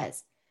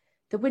stairs.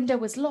 The window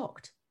was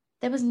locked.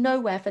 There was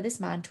nowhere for this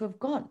man to have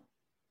gone.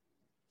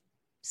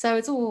 So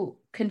it's all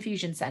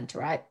confusion center,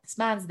 right? This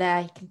man's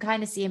there. You can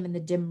kind of see him in the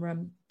dim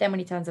room. Then when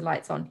he turns the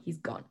lights on, he's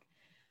gone.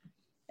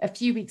 A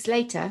few weeks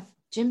later,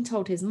 Jim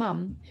told his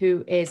mum,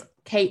 who is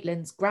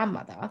Caitlin's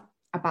grandmother,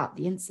 about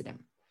the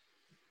incident.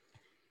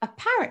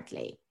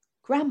 Apparently,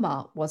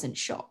 Grandma wasn't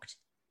shocked.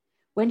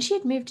 When she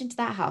had moved into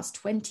that house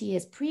 20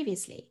 years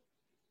previously,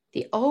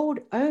 the old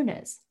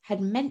owners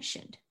had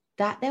mentioned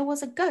that there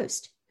was a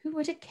ghost who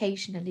would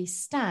occasionally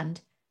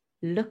stand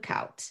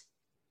lookout.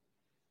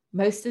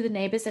 Most of the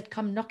neighbors had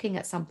come knocking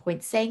at some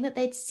point, saying that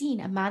they'd seen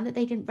a man that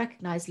they didn't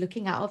recognize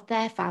looking out of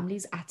their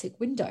family's attic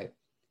window.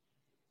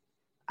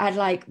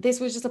 And this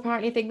was just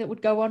apparently a thing that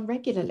would go on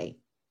regularly.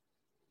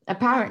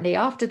 Apparently,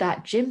 after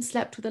that, Jim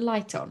slept with a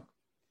light on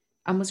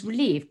and was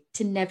relieved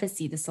to never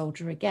see the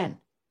soldier again.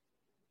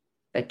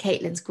 But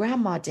Caitlin's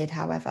grandma did,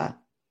 however,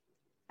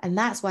 And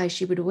that's why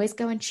she would always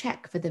go and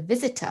check for the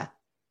visitor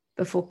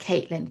before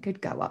Caitlin could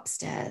go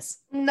upstairs.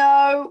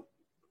 No,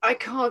 I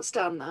can't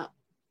stand that.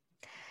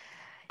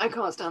 I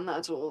can't stand that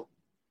at all.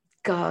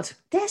 God,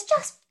 there's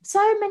just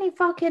so many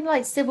fucking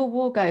like Civil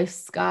War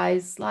ghosts,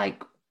 guys.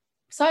 Like,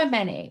 so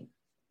many.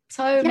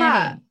 So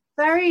many.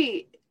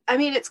 Very, I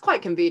mean, it's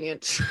quite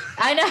convenient.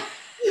 I know.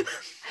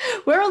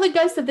 We're all the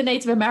ghosts of the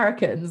Native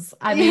Americans.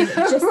 I mean,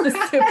 just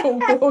the Civil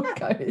War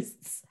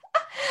ghosts.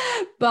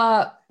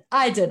 But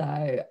I don't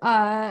know.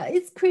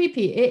 It's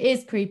creepy. It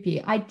is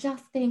creepy. I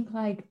just think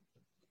like,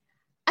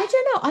 I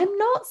don't know. I'm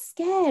not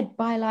scared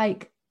by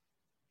like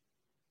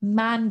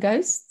man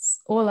ghosts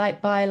or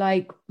like by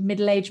like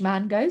middle-aged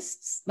man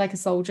ghosts, like a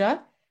soldier.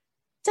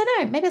 Don't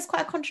know. Maybe that's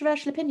quite a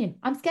controversial opinion.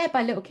 I'm scared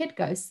by little kid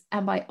ghosts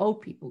and by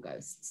old people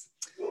ghosts.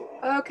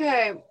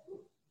 Okay.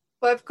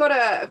 Well, I've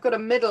got a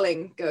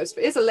middling ghost.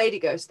 It is a lady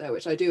ghost though,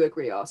 which I do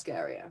agree are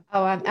scarier.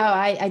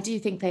 I do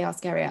think they are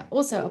scarier.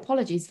 Also,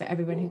 apologies for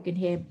everyone who can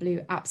hear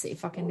Blue absolutely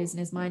fucking losing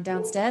his mind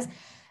downstairs.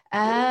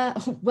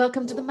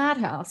 Welcome to the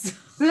madhouse.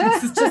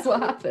 This is just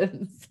what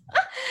happens.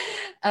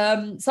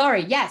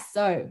 Sorry. Yes.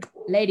 So,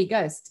 lady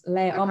ghost,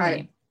 lay it on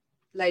me.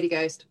 Lady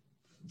ghost.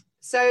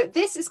 So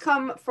this has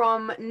come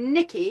from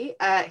Nikki,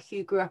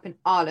 who grew up in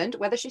Ireland.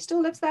 Whether she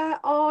still lives there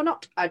or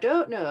not, I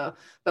don't know.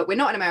 But we're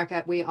not in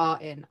America. We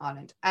are in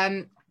Ireland.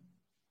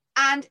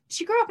 And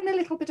she grew up in a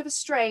little bit of a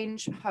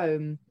strange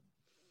home.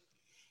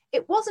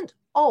 It wasn't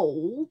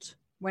old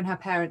when her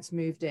parents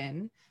moved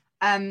in.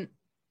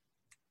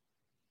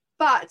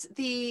 But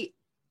the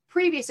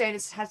previous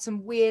owners had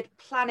some weird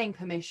planning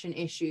permission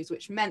issues,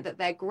 which meant that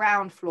their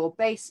ground floor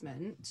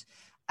basement,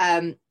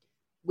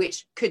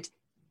 which could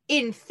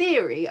in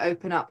theory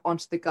open up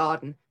onto the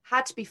garden,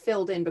 had to be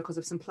filled in because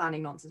of some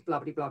planning nonsense, blah,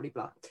 blah, blah,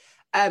 blah,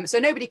 blah. So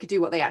nobody could do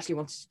what they actually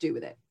wanted to do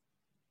with it.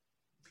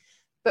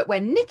 But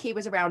when Nikki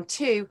was around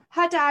 2,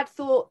 her dad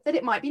thought that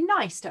it might be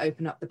nice to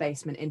open up the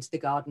basement into the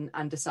garden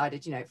and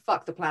decided,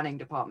 fuck the planning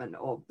department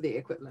or the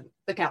equivalent.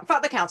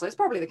 Fuck the council. It's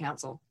probably the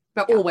council,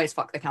 but always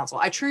fuck the council.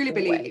 I truly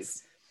believe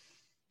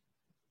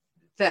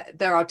that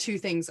there are 2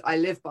 things I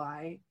live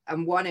by.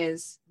 And one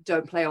is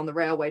don't play on the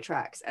railway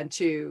tracks. And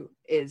 2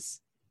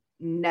 is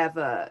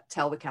never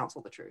tell the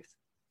council the truth.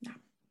 No.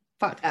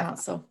 Fuck the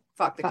council.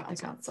 Fuck the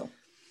council.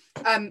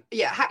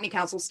 Hackney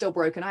Council's still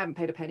broken. I haven't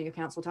paid a penny of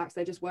council tax.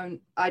 They just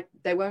won't.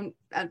 They won't.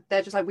 And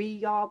they're just like,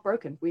 we are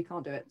broken. We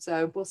can't do it.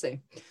 So we'll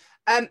see.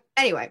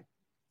 Anyway,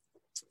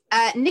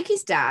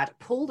 Nikki's dad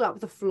pulled up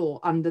the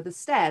floor under the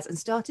stairs and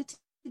started to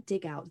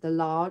dig out the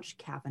large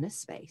cavernous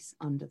space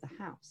under the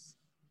house.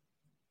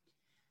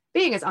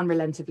 Being as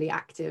unrelentingly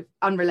active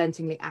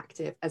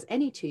as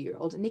any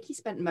 2-year-old, Nikki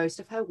spent most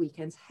of her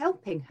weekends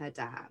helping her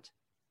dad,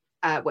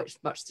 which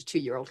much the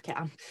 2-year-old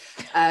can.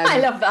 I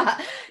love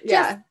that.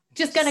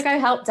 Just gonna go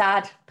help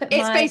dad.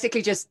 It's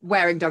basically just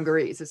wearing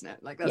dungarees, isn't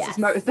it? Like that's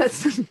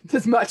that's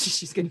as much as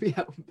she's going to be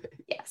helping.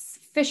 Yes,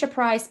 Fisher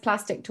Price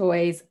plastic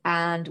toys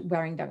and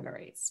wearing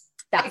dungarees.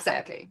 That's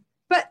exactly.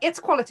 But it's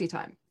quality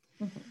time.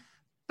 Mm-hmm.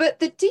 But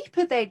the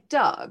deeper they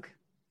dug,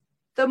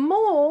 the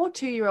more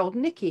 2-year-old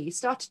Nikki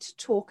started to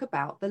talk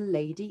about the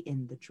lady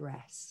in the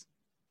dress.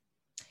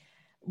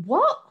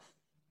 What?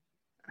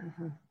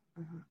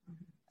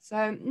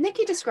 So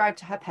Nikki described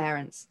to her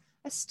parents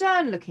a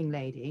stern-looking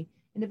lady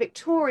in a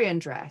Victorian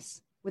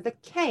dress with a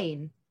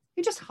cane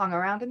who just hung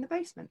around in the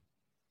basement.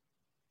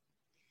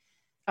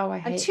 Oh, I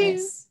hate this. And 2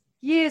 this.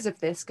 years of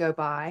this go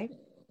by.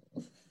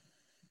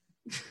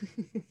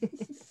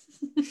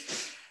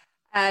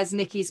 As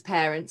Nikki's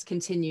parents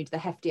continued the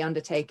hefty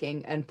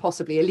undertaking and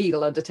possibly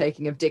illegal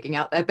undertaking of digging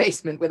out their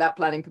basement without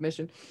planning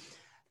permission.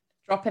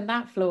 Dropping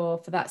that floor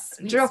for that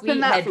sweet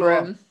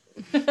headroom.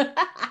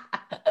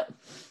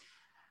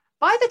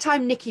 By the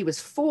time Nikki was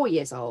 4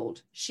 years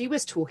old, she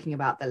was talking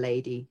about the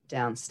lady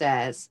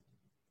downstairs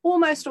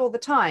almost all the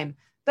time.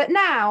 But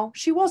now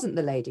she wasn't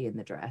the lady in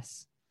the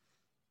dress.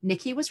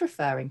 Nikki was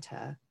referring to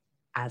her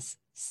as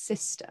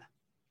sister.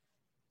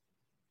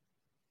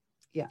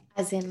 Yeah.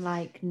 As in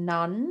like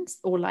nuns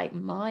or like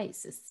my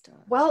sister?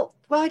 Well,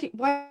 why do you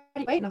wait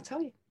and I'll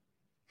tell you.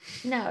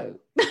 No.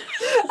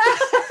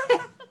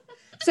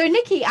 So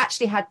Nikki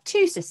actually had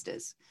 2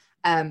 sisters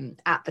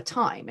at the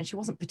time, and she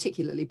wasn't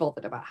particularly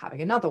bothered about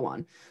having another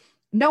one.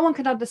 No one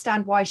could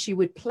understand why she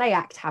would play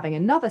act having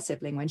another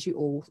sibling when she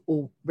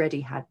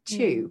already had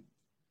 2.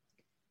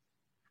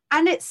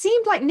 And it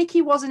seemed like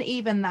Nikki wasn't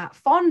even that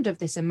fond of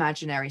this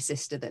imaginary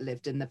sister that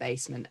lived in the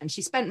basement. And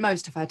she spent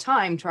most of her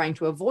time trying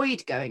to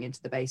avoid going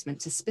into the basement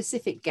to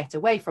specific get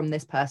away from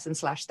this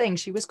person/thing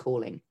she was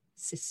calling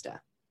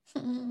sister.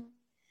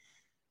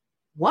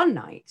 One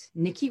night,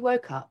 Nikki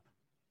woke up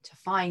to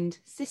find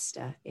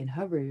sister in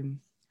her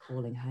room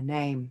calling her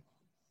name.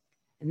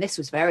 And this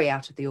was very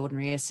out of the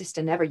ordinary, as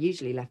sister never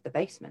usually left the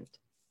basement.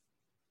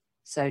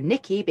 So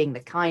Nikki, being the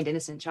kind,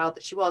 innocent child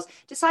that she was,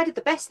 decided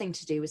the best thing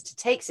to do was to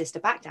take sister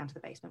back down to the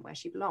basement where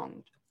she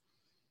belonged.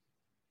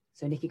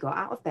 So Nikki got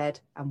out of bed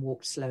and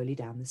walked slowly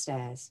down the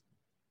stairs.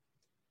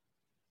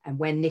 And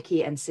when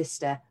Nikki and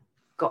sister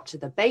got to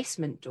the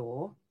basement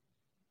door,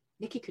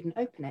 Nikki couldn't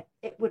open it.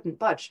 It wouldn't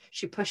budge.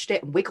 She pushed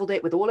it and wiggled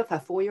it with all of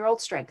her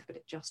 4-year-old strength, but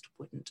it just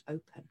wouldn't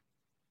open.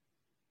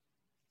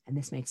 And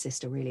this made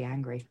Sister really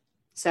angry.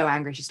 So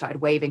angry, she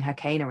started waving her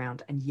cane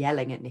around and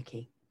yelling at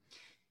Nikki.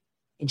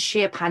 In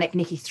sheer panic,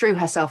 Nikki threw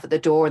herself at the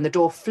door and the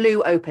door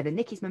flew open, and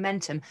Nikki's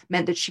momentum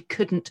meant that she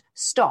couldn't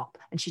stop,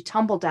 and she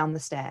tumbled down the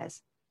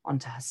stairs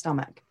onto her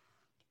stomach.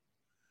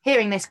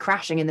 Hearing this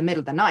crashing in the middle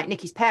of the night,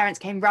 Nikki's parents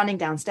came running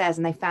downstairs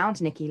and they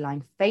found Nikki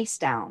lying face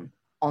down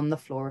on the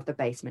floor of the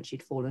basement.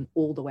 She'd fallen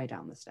all the way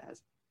down the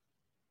stairs.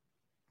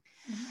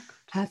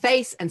 Her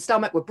face and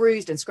stomach were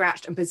bruised and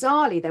scratched, and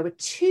bizarrely, there were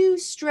 2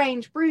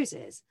 strange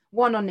bruises,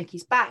 one on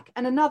Nikki's back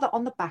and another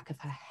on the back of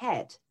her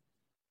head.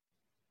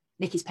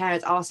 Nikki's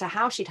parents asked her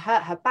how she'd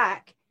hurt her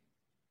back,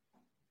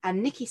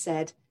 and Nikki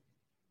said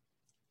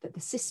that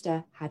the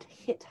sister had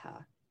hit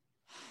her.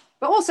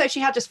 But also she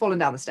had just fallen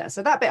down the stairs,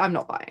 so that bit I'm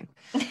not buying.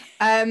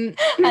 I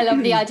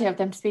love the idea of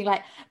them just being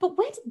like, but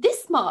where did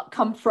this mark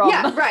come from?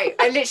 Yeah, right.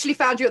 I literally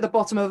found you at the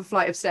bottom of a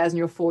flight of stairs and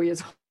you're 4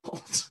 years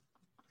old.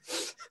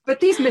 But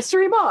these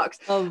mystery marks.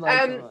 Oh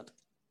my God.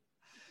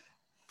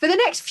 For the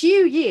next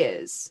few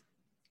years,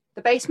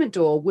 the basement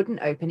door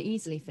wouldn't open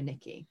easily for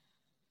Nikki.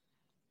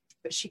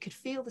 But she could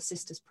feel the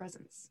sister's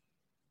presence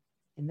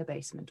in the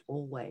basement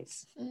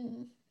always.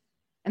 Mm.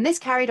 And this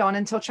carried on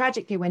until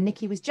tragically when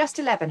Nikki was just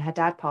 11, her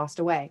dad passed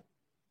away.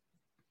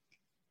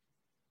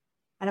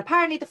 And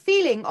apparently the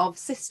feeling of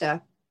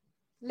sister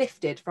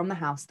lifted from the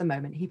house the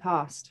moment he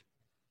passed.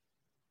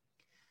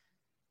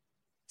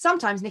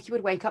 Sometimes Nikki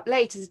would wake up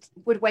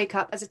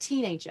as a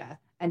teenager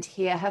and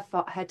hear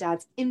her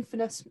dad's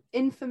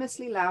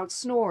infamously loud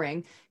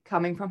snoring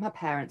coming from her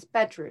parents'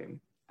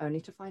 bedroom, only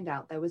to find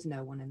out there was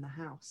no one in the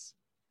house.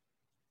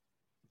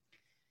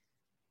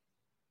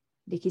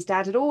 Nikki's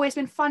dad had always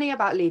been funny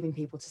about leaving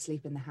people to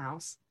sleep in the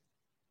house.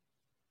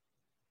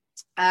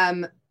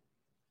 But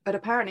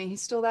apparently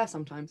he's still there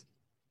sometimes.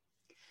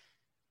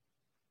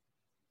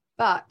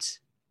 But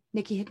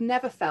Nikki had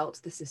never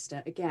felt the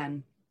sister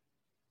again.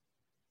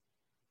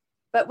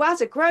 But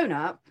as a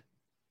grown-up,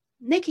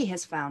 Nikki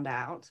has found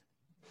out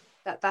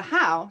that the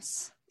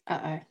house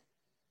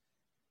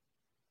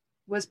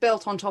was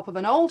built on top of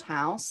an old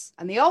house,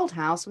 and the old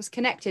house was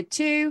connected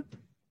to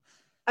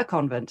a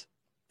convent.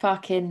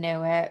 Fucking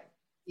knew it.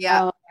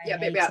 Yeah. Oh,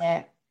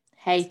 I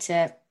hate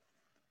it.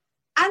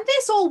 And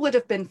this all would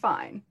have been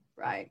fine,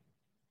 right?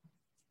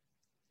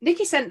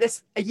 Nikki sent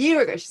this a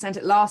year ago. She sent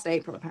it last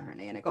April,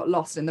 apparently, and it got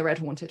lost in the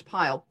RedHaunted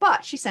pile.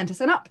 But she sent us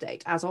an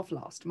update as of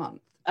last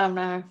month. Oh,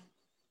 no.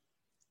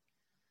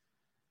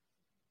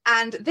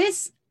 And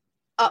this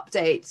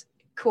update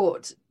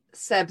caught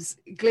Seb's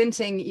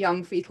glinting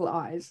young fetal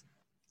eyes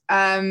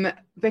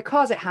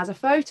because it has a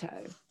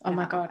photo. Oh,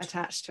 my God.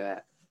 Attached to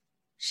it.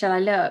 Shall I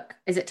look?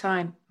 Is it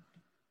time?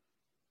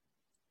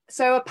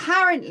 So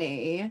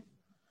apparently,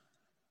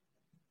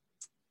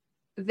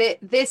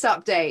 this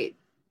update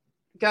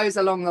goes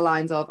along the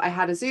lines of, I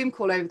had a Zoom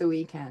call over the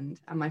weekend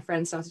and my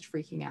friend started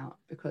freaking out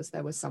because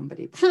there was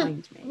somebody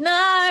behind me.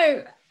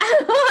 No!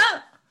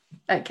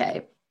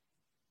 Okay.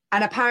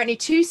 And apparently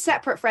 2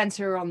 separate friends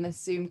who are on this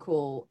Zoom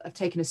call have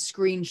taken a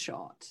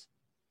screenshot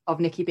of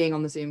Nikki being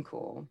on the Zoom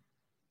call.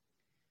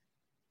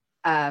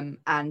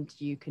 And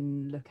you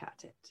can look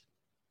at it.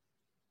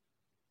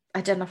 I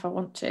don't know if I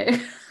want to.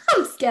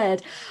 I'm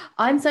scared.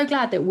 I'm so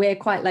glad that we're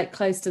quite like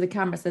close to the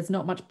camera, so there's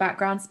not much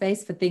background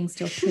space for things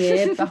to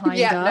appear behind us.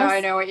 Yeah, no, I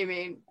know what you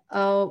mean.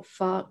 Oh,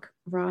 fuck.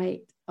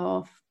 Right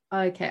off.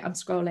 Okay, I'm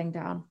scrolling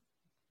down.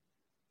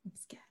 I'm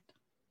scared.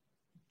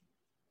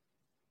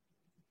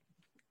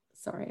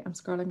 Sorry, I'm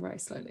scrolling very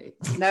slowly.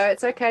 No,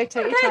 it's okay.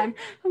 Take your time.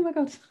 Oh my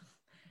God.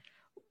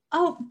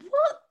 Oh,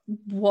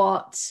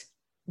 what?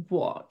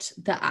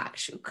 The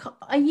actual...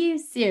 Are you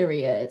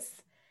serious?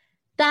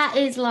 That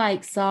is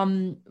like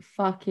some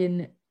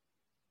fucking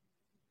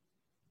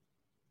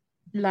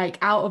like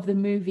out of the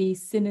movie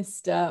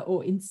Sinister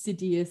or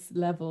Insidious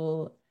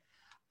level.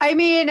 I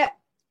mean,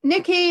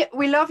 Nikki,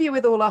 we love you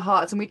with all our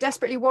hearts and we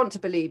desperately want to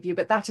believe you,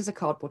 but that is a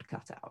cardboard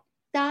cutout.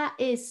 That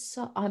is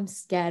so... I'm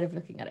scared of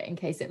looking at it in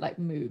case it like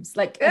moves.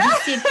 Like,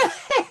 have you seen...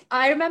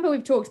 I remember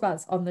we've talked about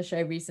this on the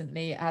show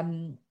recently.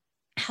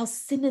 How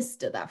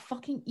Sinister, that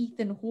fucking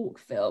Ethan Hawke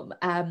film,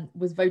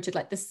 was voted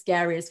like the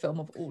scariest film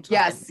of all time.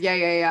 Yes,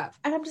 yeah.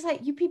 And I'm just like,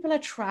 you people are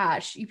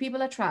trash. Who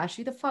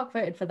the fuck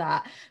voted for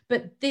that?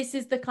 But this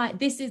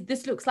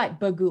looks like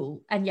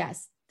Bagul. And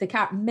yes,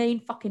 the main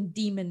fucking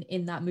demon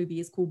in that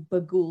movie is called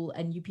Bagul,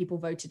 and you people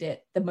voted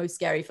it the most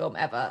scary film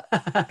ever.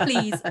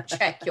 Please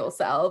check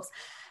yourselves.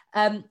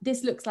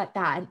 This looks like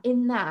that. And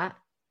in that,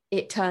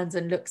 it turns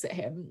and looks at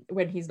him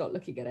when he's not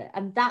looking at it.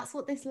 And that's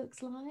what this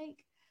looks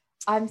like.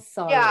 I'm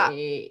sorry.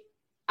 Yeah.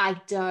 I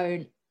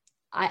don't.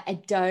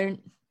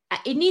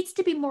 It needs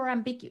to be more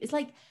ambiguous. It's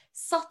like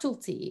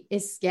subtlety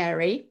is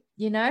scary,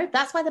 you know?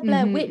 That's why the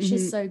Blair Witch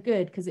is so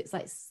good, because it's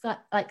like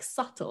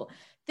subtle.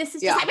 This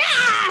is just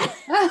like,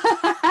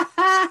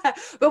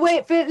 But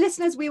wait, for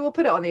listeners, we will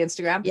put it on the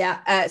Instagram.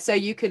 Yeah. So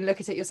you can look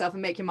at it yourself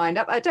and make your mind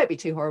up. Don't be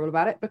too horrible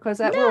about it, because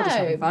we're all just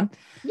having fun.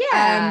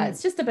 Yeah,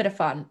 it's just a bit of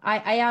fun.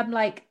 I am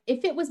like,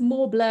 if it was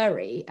more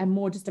blurry and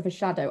more just of a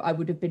shadow, I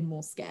would have been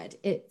more scared.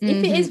 If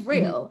it is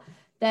real,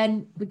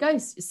 then the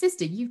ghost,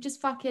 sister, you've just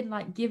fucking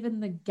like given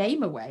the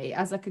game away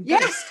as like a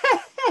ghost.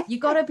 You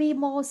got to be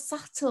more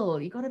subtle.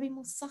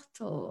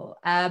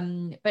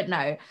 But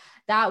no,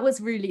 that was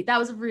a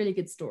really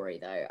good story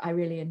though. I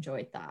really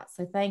enjoyed that.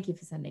 So thank you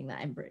for sending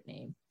that in,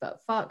 Brittany.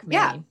 But fuck me.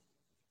 Yeah.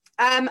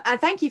 And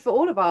thank you for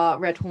all of our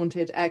Red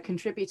Haunted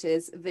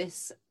contributors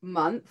this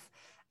month.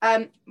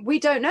 We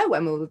don't know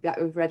when we'll be back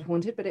with Red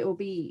Haunted, but it will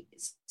be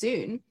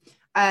soon.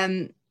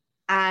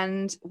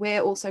 And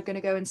we're also going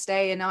to go and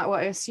stay in what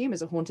I assume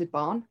is a haunted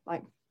barn,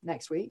 like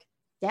next week.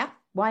 Yeah,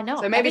 why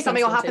not? So maybe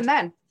something will happen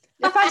then.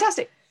 Yeah,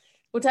 fantastic.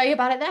 We'll tell you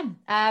about it then.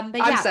 But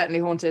yeah. I'm certainly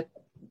haunted.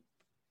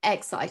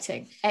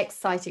 Exciting.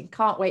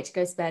 Can't wait to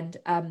go spend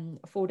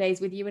 4 days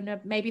with you in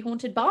a maybe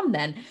haunted barn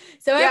then.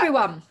 So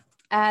everyone,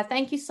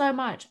 thank you so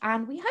much.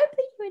 And we hope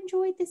that you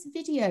enjoyed this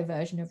video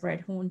version of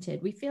Red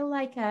Haunted. We feel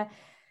like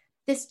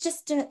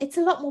it's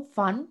a lot more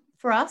fun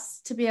for us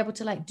to be able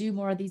to like do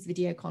more of these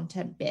video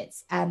content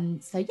bits.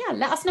 So yeah,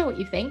 let us know what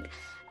you think.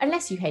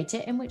 Unless you hate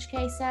it, in which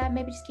case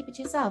maybe just keep it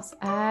to yourselves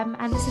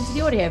and listen to the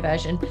audio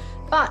version.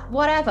 But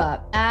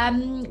whatever,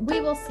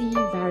 we will see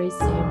you very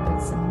soon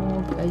with some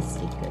more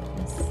ghostly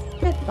goodness.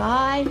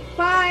 Goodbye.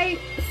 Bye.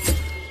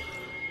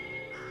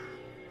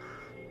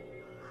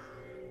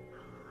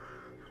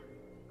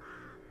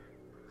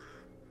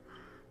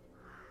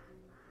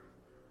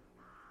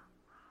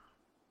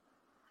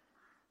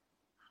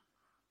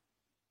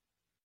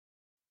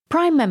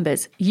 Prime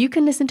members, you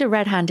can listen to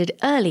Red-Handed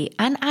early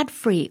and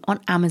ad-free on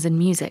Amazon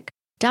Music.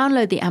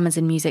 Download the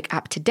Amazon Music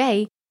app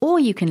today, or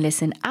you can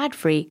listen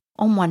ad-free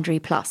on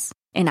Wondery Plus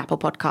in Apple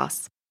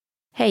Podcasts.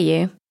 Hey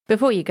you,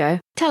 before you go,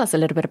 tell us a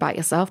little bit about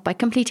yourself by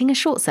completing a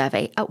short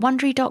survey at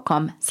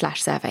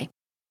wondery.com/survey.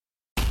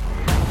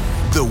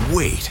 The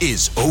wait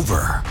is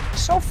over.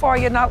 So far,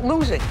 you're not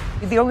losing.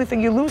 The only thing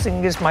you're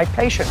losing is my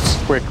patience.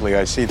 Quickly,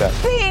 I see that.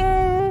 Bing!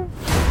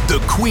 The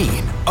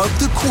queen of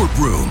the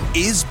courtroom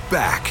is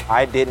back.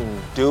 I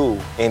didn't do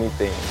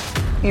anything.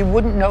 You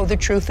wouldn't know the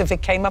truth if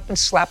it came up and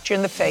slapped you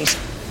in the face.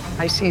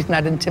 I see he's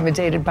not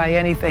intimidated by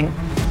anything.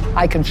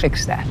 I can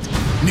fix that.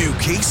 New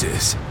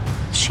cases.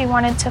 She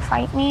wanted to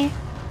fight me.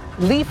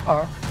 Leave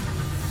her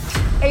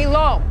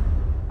alone.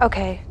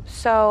 Okay,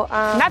 so,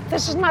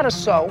 This is not a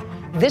so.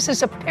 This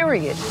is a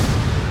period.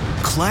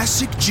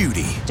 Classic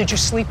Judy. Did you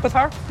sleep with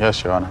her?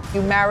 Yes, Your Honor.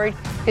 You married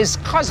his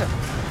cousin.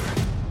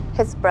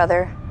 his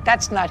brother.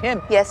 That's not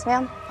him. Yes,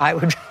 ma'am. I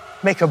would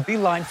make a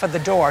beeline for the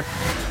door.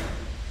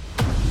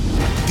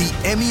 The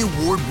Emmy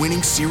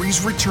Award-winning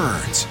series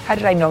returns. How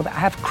did I know that? I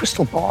have a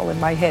crystal ball in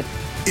my head.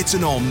 It's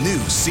an all-new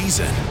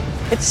season.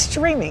 It's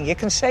streaming. You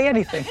can say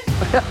anything.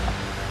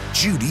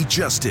 Judy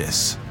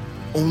Justice.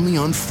 Only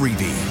on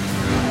Freevee.